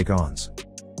through take-ons.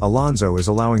 Alonso is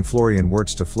allowing Florian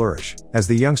Wirtz to flourish, as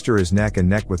the youngster is neck and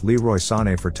neck with Leroy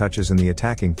Sané for touches in the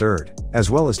attacking third,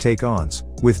 as well as take-ons,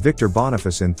 with Victor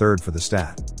Boniface in third for the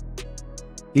stat.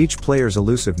 Each player's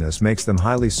elusiveness makes them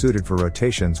highly suited for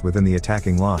rotations within the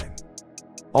attacking line.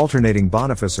 Alternating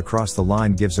Boniface across the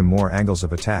line gives him more angles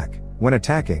of attack, when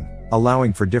attacking,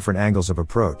 allowing for different angles of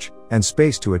approach, and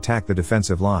space to attack the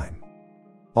defensive line.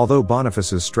 Although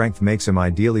Boniface's strength makes him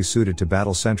ideally suited to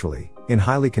battle centrally, in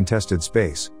highly contested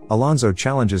space, Alonso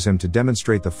challenges him to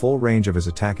demonstrate the full range of his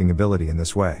attacking ability in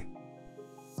this way.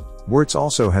 Wirtz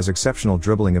also has exceptional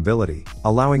dribbling ability,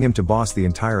 allowing him to boss the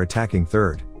entire attacking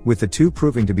third, with the 2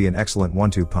 proving to be an excellent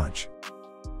 1-2 punch.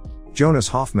 Jonas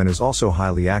Hoffmann is also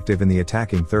highly active in the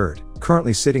attacking third,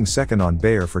 currently sitting second on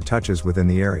Bayer for touches within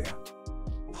the area.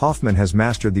 Hoffmann has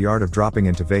mastered the art of dropping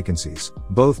into vacancies,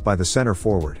 both by the center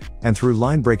forward, and through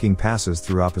line-breaking passes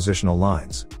through oppositional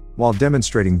lines, while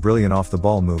demonstrating brilliant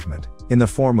off-the-ball movement, in the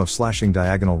form of slashing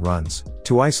diagonal runs,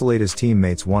 to isolate his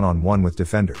teammates one-on-one with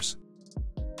defenders.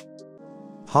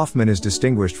 Hoffmann is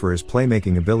distinguished for his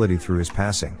playmaking ability through his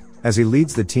passing, as he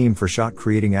leads the team for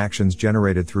shot-creating actions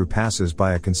generated through passes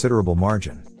by a considerable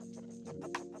margin.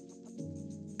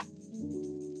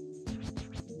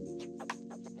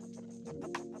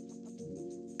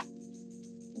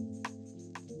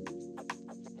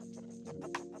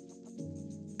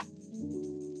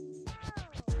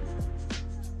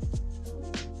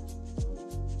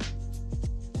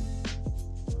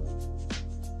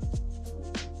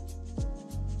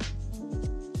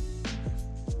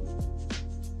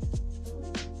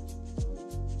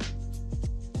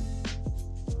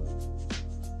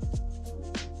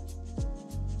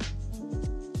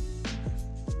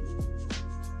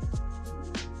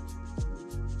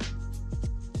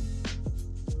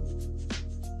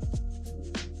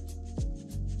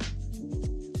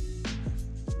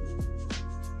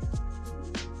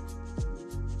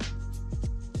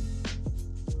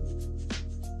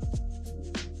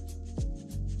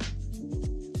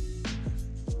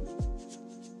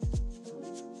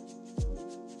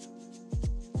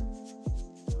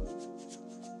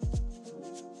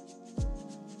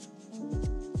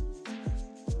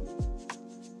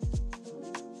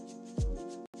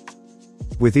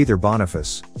 With either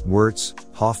Boniface, Wirtz,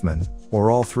 Hoffmann, or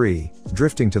all three,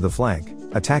 drifting to the flank,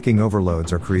 attacking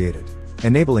overloads are created,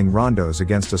 enabling rondos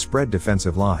against a spread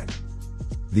defensive line.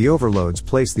 The overloads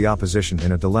place the opposition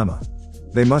in a dilemma.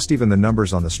 They must even the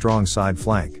numbers on the strong side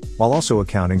flank, while also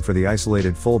accounting for the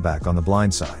isolated fullback on the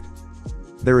blind side.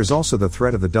 There is also the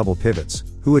threat of the double pivots,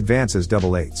 who advance as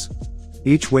double eights.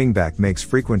 Each wingback makes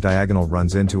frequent diagonal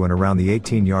runs into and around the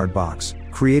 18-yard box,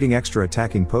 creating extra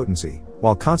attacking potency,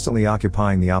 while constantly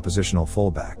occupying the oppositional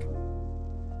fullback.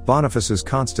 Boniface's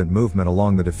constant movement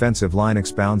along the defensive line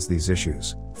expounds these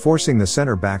issues, forcing the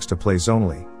center backs to play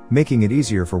zonally, making it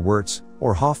easier for Wirtz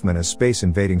or Hoffmann as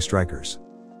space-invading strikers.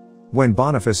 When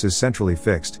Boniface is centrally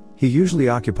fixed, he usually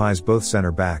occupies both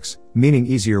center backs, meaning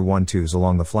easier 1-2s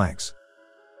along the flanks.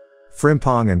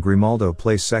 Frimpong and Grimaldo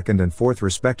place second and fourth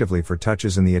respectively for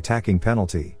touches in the attacking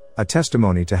penalty, a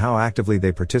testimony to how actively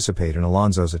they participate in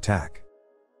Alonso's attack.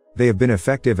 They have been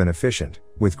effective and efficient,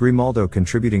 with Grimaldo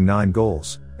contributing 9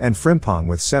 goals, and Frimpong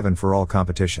with 7 for all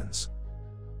competitions.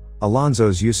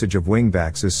 Alonso's usage of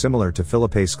wingbacks is similar to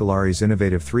Filipe Scolari's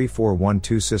innovative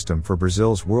 3-4-1-2 system for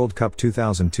Brazil's World Cup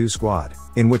 2002 squad,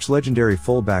 in which legendary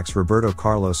fullbacks Roberto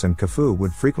Carlos and Cafu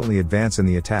would frequently advance in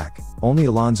the attack. Only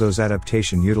Alonso's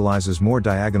adaptation utilizes more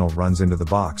diagonal runs into the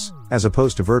box, as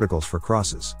opposed to verticals for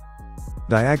crosses.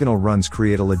 Diagonal runs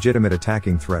create a legitimate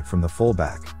attacking threat from the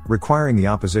fullback, requiring the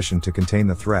opposition to contain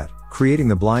the threat, creating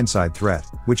the blindside threat,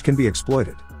 which can be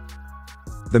exploited.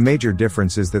 The major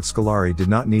difference is that Scolari did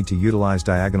not need to utilize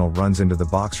diagonal runs into the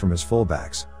box from his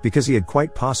fullbacks, because he had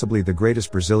quite possibly the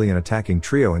greatest Brazilian attacking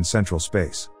trio in central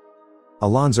space.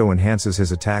 Alonso enhances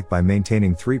his attack by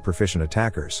maintaining 3 proficient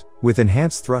attackers, with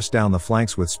enhanced thrust down the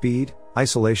flanks with speed,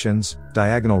 isolations,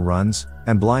 diagonal runs,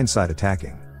 and blindside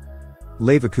attacking.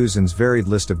 Leverkusen's varied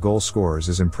list of goal scorers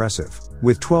is impressive,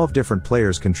 with 12 different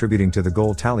players contributing to the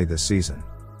goal tally this season.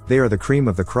 They are the cream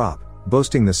of the crop,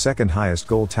 boasting the second highest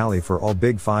goal tally for all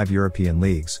Big 5 European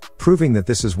leagues, proving that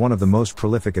this is one of the most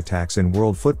prolific attacks in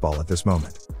world football at this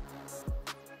moment.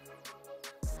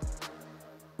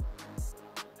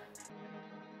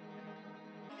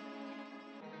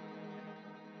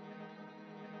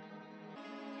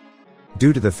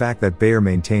 Due to the fact that Bayer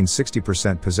maintains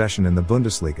 60% possession in the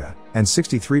Bundesliga, and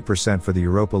 63% for the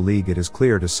Europa League, it is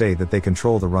clear to say that they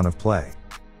control the run of play.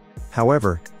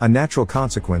 However, a natural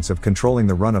consequence of controlling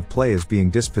the run of play is being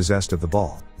dispossessed of the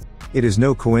ball. It is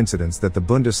no coincidence that the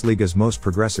Bundesliga's most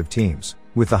progressive teams,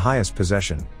 with the highest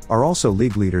possession, are also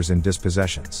league leaders in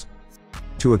dispossessions.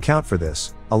 To account for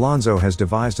this, Alonso has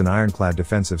devised an ironclad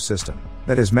defensive system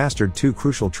that has mastered 2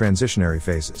 crucial transitionary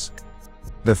phases.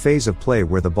 The phase of play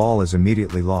where the ball is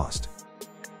immediately lost.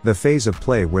 The phase of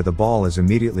play where the ball is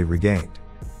immediately regained.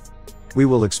 We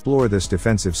will explore this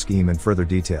defensive scheme in further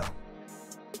detail.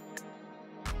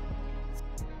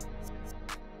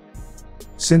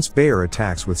 Since Bayer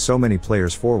attacks with so many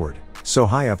players forward, so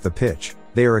high up the pitch,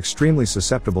 they are extremely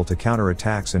susceptible to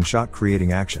counter-attacks and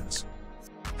shot-creating actions.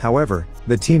 However,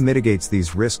 the team mitigates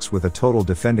these risks with a total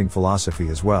defending philosophy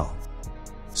as well.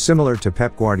 Similar to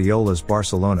Pep Guardiola's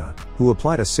Barcelona, who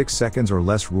applied a 6 seconds or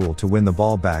less rule to win the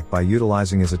ball back by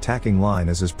utilizing his attacking line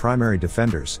as his primary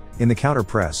defenders, in the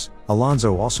counter-press,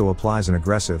 Alonso also applies an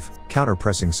aggressive,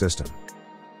 counter-pressing system.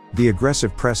 The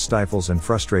aggressive press stifles and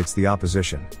frustrates the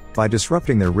opposition, by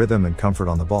disrupting their rhythm and comfort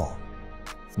on the ball.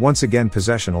 Once again,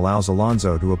 possession allows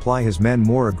Alonso to apply his men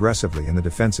more aggressively in the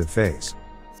defensive phase.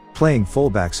 Playing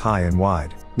fullbacks high and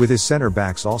wide, with his center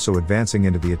backs also advancing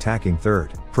into the attacking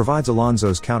third, provides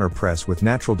Alonso's counter-press with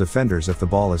natural defenders if the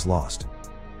ball is lost.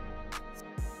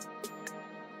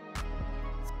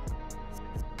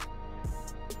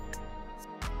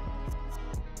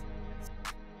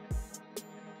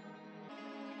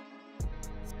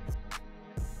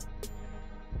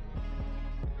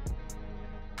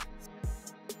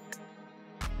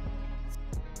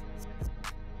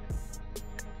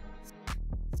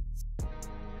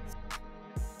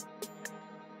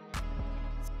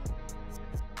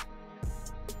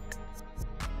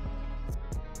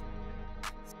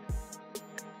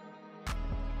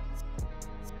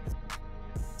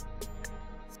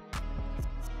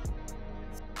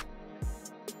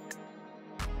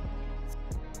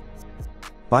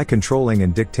 By controlling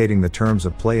and dictating the terms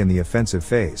of play in the offensive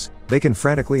phase, they can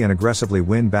frantically and aggressively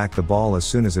win back the ball as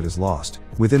soon as it is lost,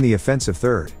 within the offensive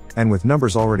third, and with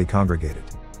numbers already congregated.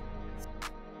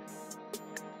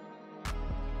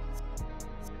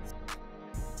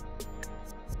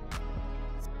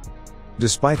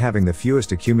 Despite having the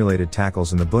fewest accumulated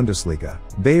tackles in the Bundesliga,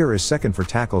 Bayer is second for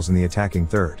tackles in the attacking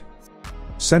third.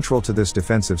 Central to this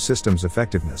defensive system's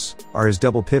effectiveness are his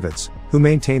double pivots, who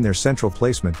maintain their central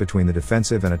placement between the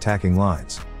defensive and attacking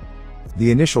lines.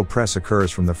 The initial press occurs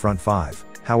from the front five,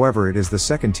 however it is the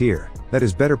second tier that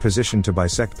is better positioned to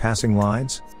bisect passing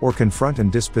lines, or confront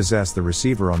and dispossess the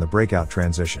receiver on the breakout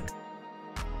transition.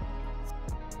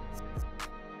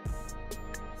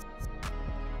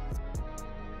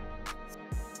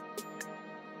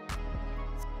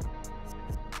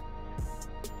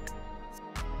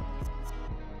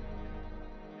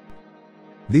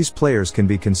 These players can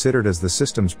be considered as the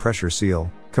system's pressure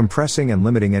seal, compressing and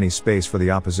limiting any space for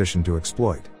the opposition to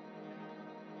exploit.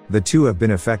 The two have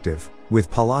been effective,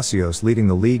 with Palacios leading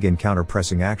the league in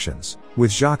counter-pressing actions,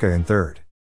 with Xhaka in third.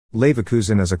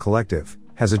 Leverkusen as a collective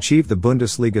has achieved the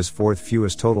Bundesliga's fourth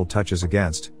fewest total touches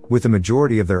against, with the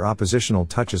majority of their oppositional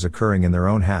touches occurring in their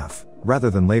own half, rather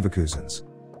than Leverkusen's.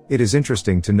 It is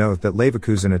interesting to note that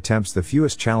Leverkusen attempts the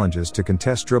fewest challenges to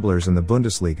contest dribblers in the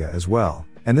Bundesliga as well,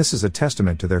 and this is a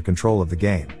testament to their control of the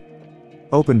game.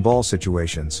 Open ball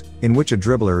situations, in which a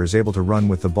dribbler is able to run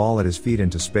with the ball at his feet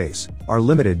into space, are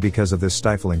limited because of this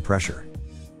stifling pressure.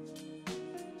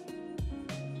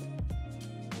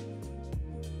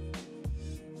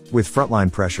 With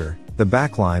frontline pressure, the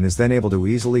backline is then able to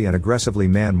easily and aggressively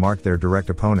man-mark their direct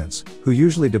opponents, who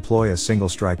usually deploy a single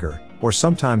striker, or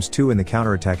sometimes two in the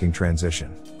counter-attacking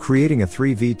transition, creating a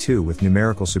 3v2 with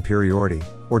numerical superiority,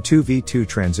 or 2v2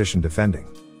 transition defending.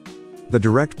 The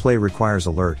direct play requires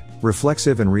alert,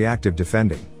 reflexive and reactive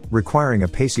defending, requiring a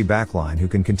pacey backline who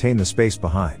can contain the space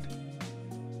behind.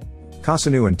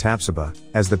 Kasanu and Tapsoba,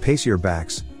 as the pacier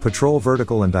backs, patrol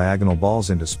vertical and diagonal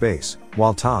balls into space,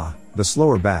 while Ta, the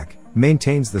slower back,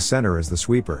 maintains the center as the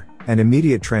sweeper, and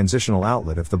immediate transitional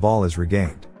outlet if the ball is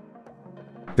regained.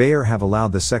 Bayer have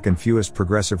allowed the second fewest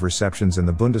progressive receptions in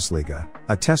the Bundesliga,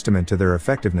 a testament to their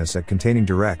effectiveness at containing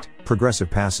direct, progressive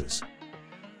passes.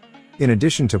 In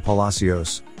addition to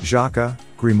Palacios, Xhaka,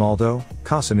 Grimaldo,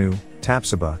 Kasanu,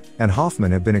 Tapsoba, and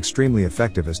Hoffmann have been extremely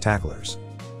effective as tacklers.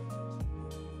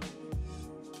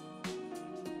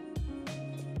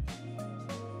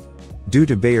 Due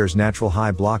to Bayer's natural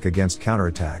high block against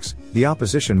counterattacks, the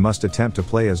opposition must attempt to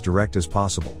play as direct as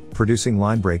possible, producing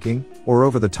line breaking, or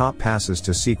over-the-top passes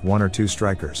to seek one or two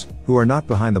strikers, who are not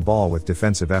behind the ball with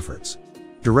defensive efforts.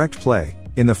 Direct play,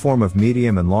 in the form of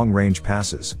medium and long-range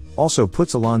passes, also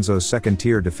puts Alonso's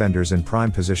second-tier defenders in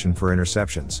prime position for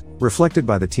interceptions, reflected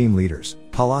by the team leaders,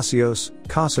 Palacios,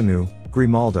 Kasanu,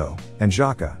 Grimaldo, and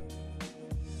Xhaka.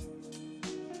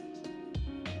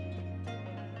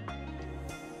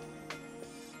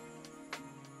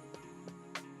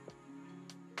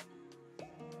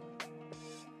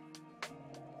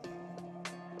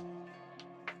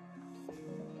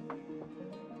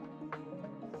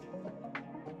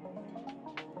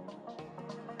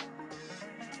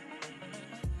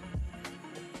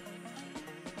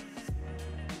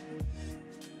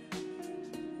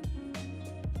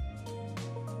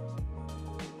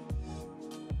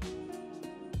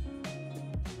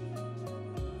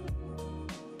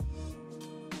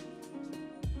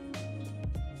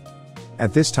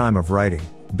 At this time of writing,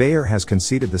 Bayer has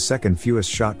conceded the second fewest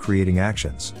shot-creating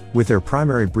actions, with their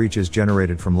primary breaches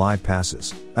generated from live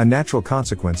passes, a natural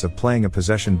consequence of playing a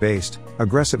possession-based,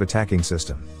 aggressive attacking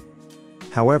system.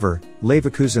 However,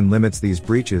 Leverkusen limits these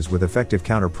breaches with effective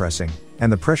counter-pressing,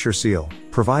 and the pressure seal,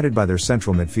 provided by their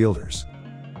central midfielders.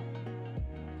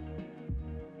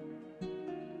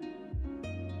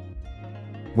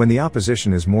 When the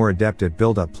opposition is more adept at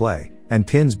build-up play, and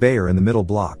pins Bayer in the middle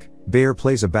block, Bayer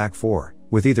plays a back four,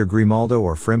 with either Grimaldo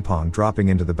or Frimpong dropping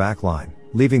into the back line,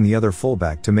 leaving the other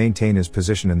fullback to maintain his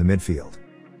position in the midfield.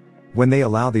 When they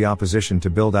allow the opposition to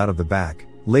build out of the back,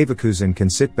 Leverkusen can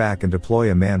sit back and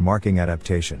deploy a man-marking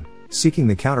adaptation, seeking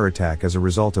the counterattack as a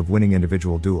result of winning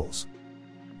individual duels.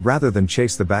 Rather than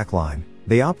chase the back line,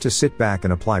 they opt to sit back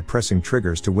and apply pressing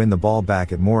triggers to win the ball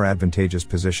back at more advantageous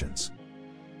positions.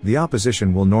 The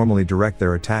opposition will normally direct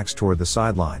their attacks toward the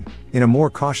sideline, in a more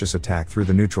cautious attack through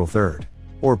the neutral third,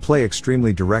 or play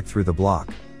extremely direct through the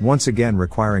block, once again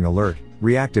requiring alert,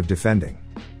 reactive defending.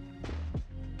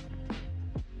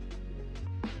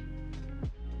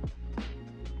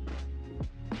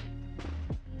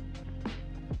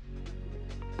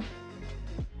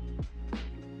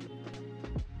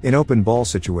 In open ball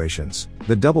situations,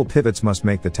 the double pivots must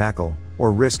make the tackle,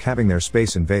 or risk having their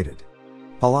space invaded.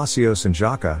 Palacios and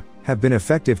Xhaka have been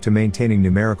effective to maintaining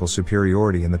numerical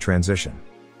superiority in the transition.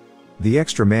 The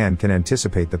extra man can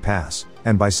anticipate the pass,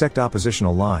 and bisect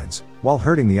oppositional lines, while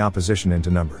hurting the opposition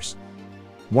into numbers.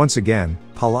 Once again,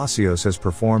 Palacios has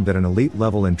performed at an elite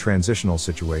level in transitional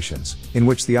situations, in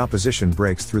which the opposition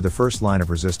breaks through the first line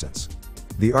of resistance.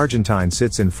 The Argentine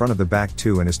sits in front of the back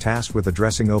two and is tasked with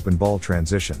addressing open ball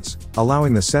transitions,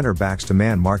 allowing the center backs to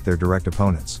man-mark their direct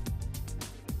opponents.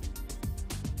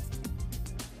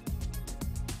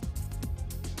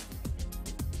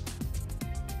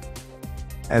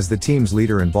 As the team's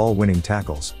leader in ball-winning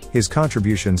tackles, his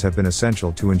contributions have been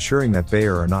essential to ensuring that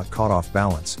Bayer are not caught off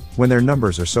balance when their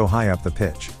numbers are so high up the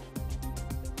pitch.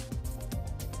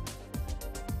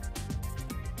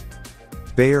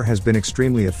 Bayer has been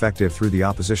extremely effective through the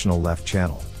oppositional left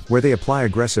channel, where they apply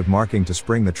aggressive marking to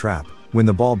spring the trap, win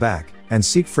the ball back, and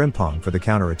seek Frimpong for the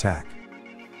counter-attack.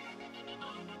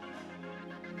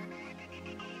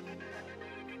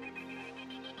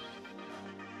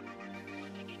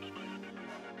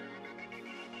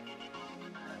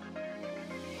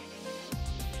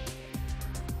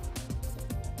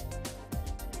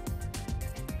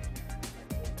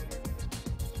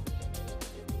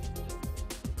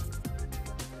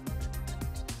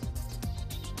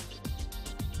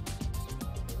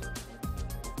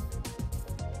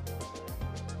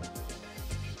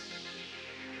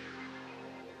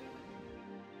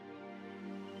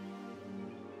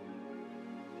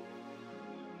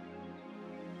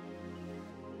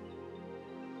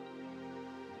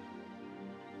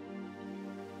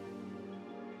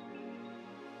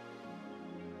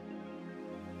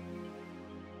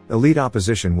 Elite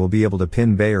opposition will be able to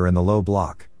pin Bayer in the low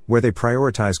block, where they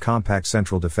prioritize compact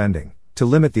central defending, to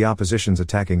limit the opposition's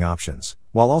attacking options,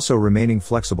 while also remaining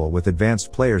flexible with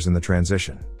advanced players in the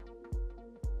transition.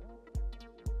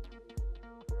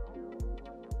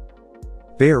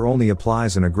 Bayer only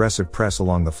applies an aggressive press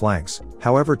along the flanks,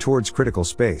 however towards critical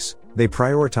space, they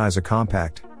prioritize a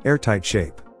compact, airtight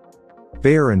shape.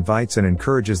 Bayer invites and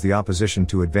encourages the opposition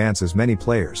to advance as many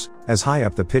players, as high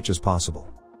up the pitch as possible.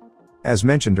 As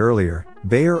mentioned earlier,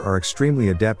 Bayer are extremely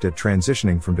adept at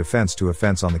transitioning from defense to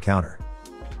offense on the counter.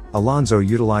 Alonso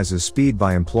utilizes speed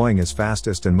by employing his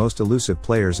fastest and most elusive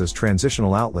players as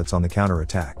transitional outlets on the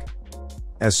counter-attack.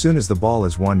 As soon as the ball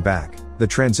is won back, the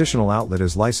transitional outlet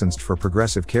is licensed for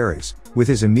progressive carries, with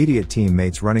his immediate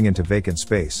teammates running into vacant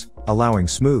space, allowing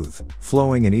smooth,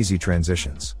 flowing and easy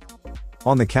transitions.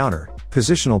 On the counter,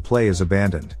 positional play is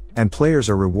abandoned, and players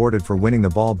are rewarded for winning the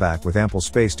ball back with ample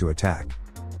space to attack.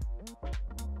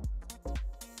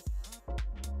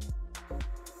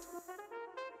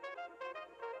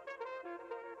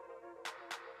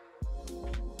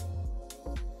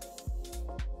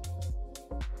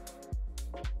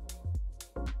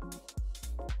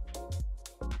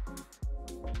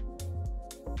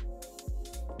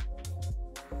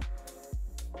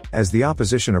 As the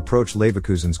opposition approach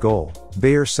Leverkusen's goal,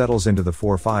 Bayer settles into the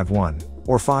 4-5-1,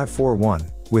 or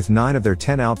 5-4-1, with 9 of their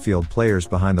 10 outfield players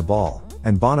behind the ball,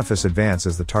 and Boniface advance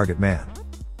as the target man.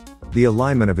 The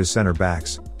alignment of his center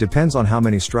backs depends on how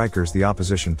many strikers the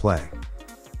opposition play.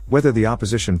 Whether the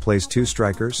opposition plays 2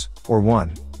 strikers, or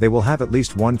 1, they will have at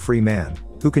least 1 free man,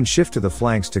 who can shift to the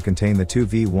flanks to contain the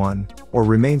 2v1, or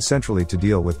remain centrally to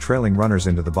deal with trailing runners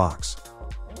into the box.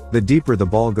 The deeper the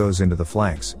ball goes into the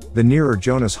flanks, the nearer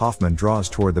Jonas Hoffmann draws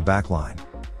toward the back line.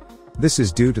 This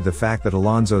is due to the fact that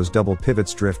Alonso's double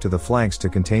pivots drift to the flanks to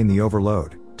contain the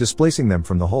overload, displacing them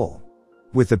from the hole.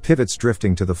 With the pivots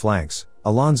drifting to the flanks,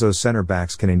 Alonso's center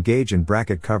backs can engage in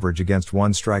bracket coverage against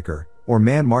 1 striker, or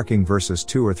man marking versus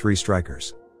 2 or 3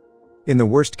 strikers. In the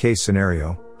worst case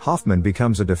scenario, Hoffmann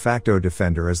becomes a de facto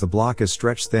defender as the block is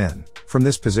stretched thin. From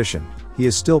this position, he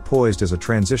is still poised as a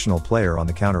transitional player on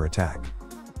the counter-attack.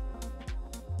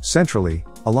 Centrally,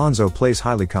 Alonso plays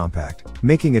highly compact,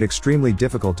 making it extremely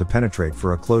difficult to penetrate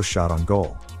for a close shot on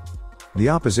goal. The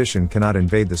opposition cannot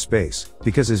invade the space,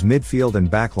 because his midfield and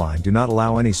backline do not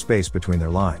allow any space between their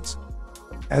lines.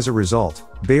 As a result,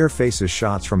 Bayer faces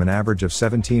shots from an average of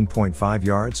 17.5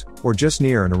 yards, or just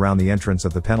near and around the entrance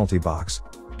of the penalty box,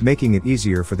 making it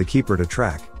easier for the keeper to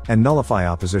track and nullify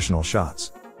oppositional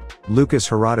shots. Lukas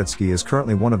Hradecky is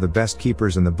currently one of the best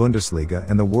keepers in the Bundesliga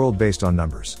and the world based on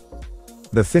numbers.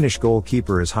 The Finnish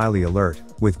goalkeeper is highly alert,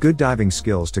 with good diving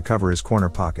skills to cover his corner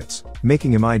pockets,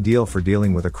 making him ideal for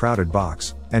dealing with a crowded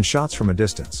box and shots from a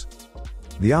distance.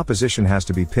 The opposition has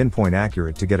to be pinpoint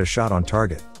accurate to get a shot on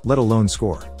target, let alone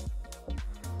score.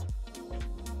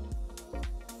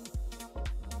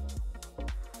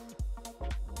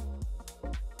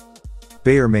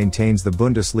 Bayer maintains the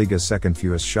Bundesliga's second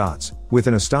fewest shots, with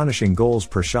an astonishing goals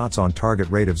per shots on target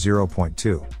rate of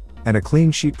 0.2, and a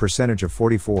clean sheet percentage of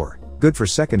 44, good for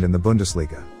second in the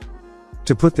Bundesliga.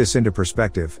 To put this into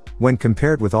perspective, when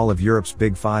compared with all of Europe's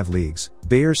Big 5 leagues,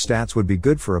 Bayer's stats would be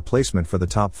good for a placement for the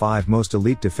top 5 most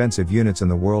elite defensive units in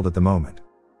the world at the moment.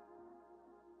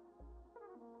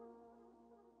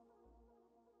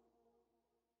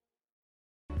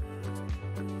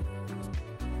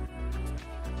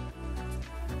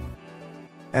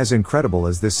 As incredible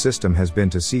as this system has been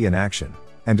to see in action,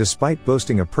 and despite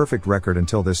boasting a perfect record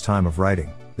until this time of writing,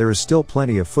 there is still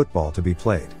plenty of football to be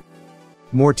played.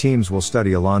 More teams will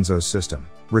study Alonso's system,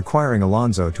 requiring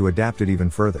Alonso to adapt it even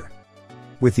further.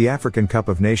 With the African Cup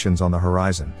of Nations on the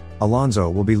horizon, Alonso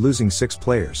will be losing 6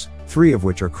 players, 3 of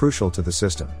which are crucial to the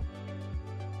system.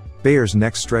 Bayer's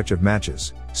next stretch of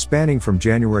matches, spanning from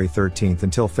January 13th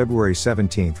until February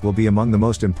 17th, will be among the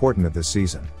most important of this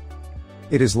season.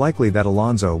 It is likely that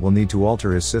Alonso will need to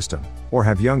alter his system, or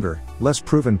have younger, less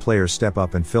proven players step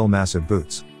up and fill massive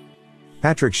boots.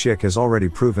 Patrick Schick has already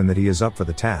proven that he is up for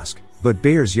the task, but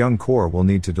Bayer's young core will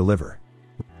need to deliver.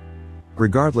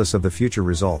 Regardless of the future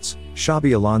results,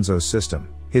 Xabi Alonso's system,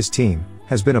 his team,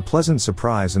 has been a pleasant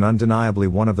surprise and undeniably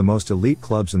one of the most elite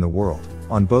clubs in the world,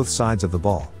 on both sides of the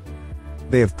ball.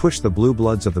 They have pushed the blue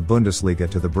bloods of the Bundesliga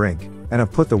to the brink, and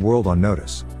have put the world on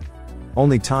notice.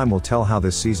 Only time will tell how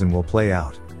this season will play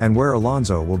out, and where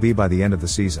Alonso will be by the end of the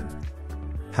season.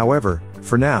 However,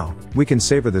 for now, we can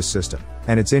savor this system,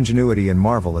 and its ingenuity and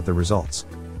marvel at the results.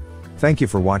 Thank you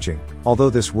for watching. Although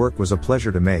this work was a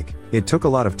pleasure to make, it took a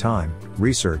lot of time,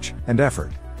 research, and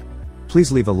effort.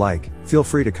 Please leave a like, feel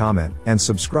free to comment, and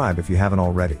subscribe if you haven't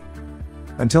already.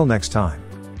 Until next time.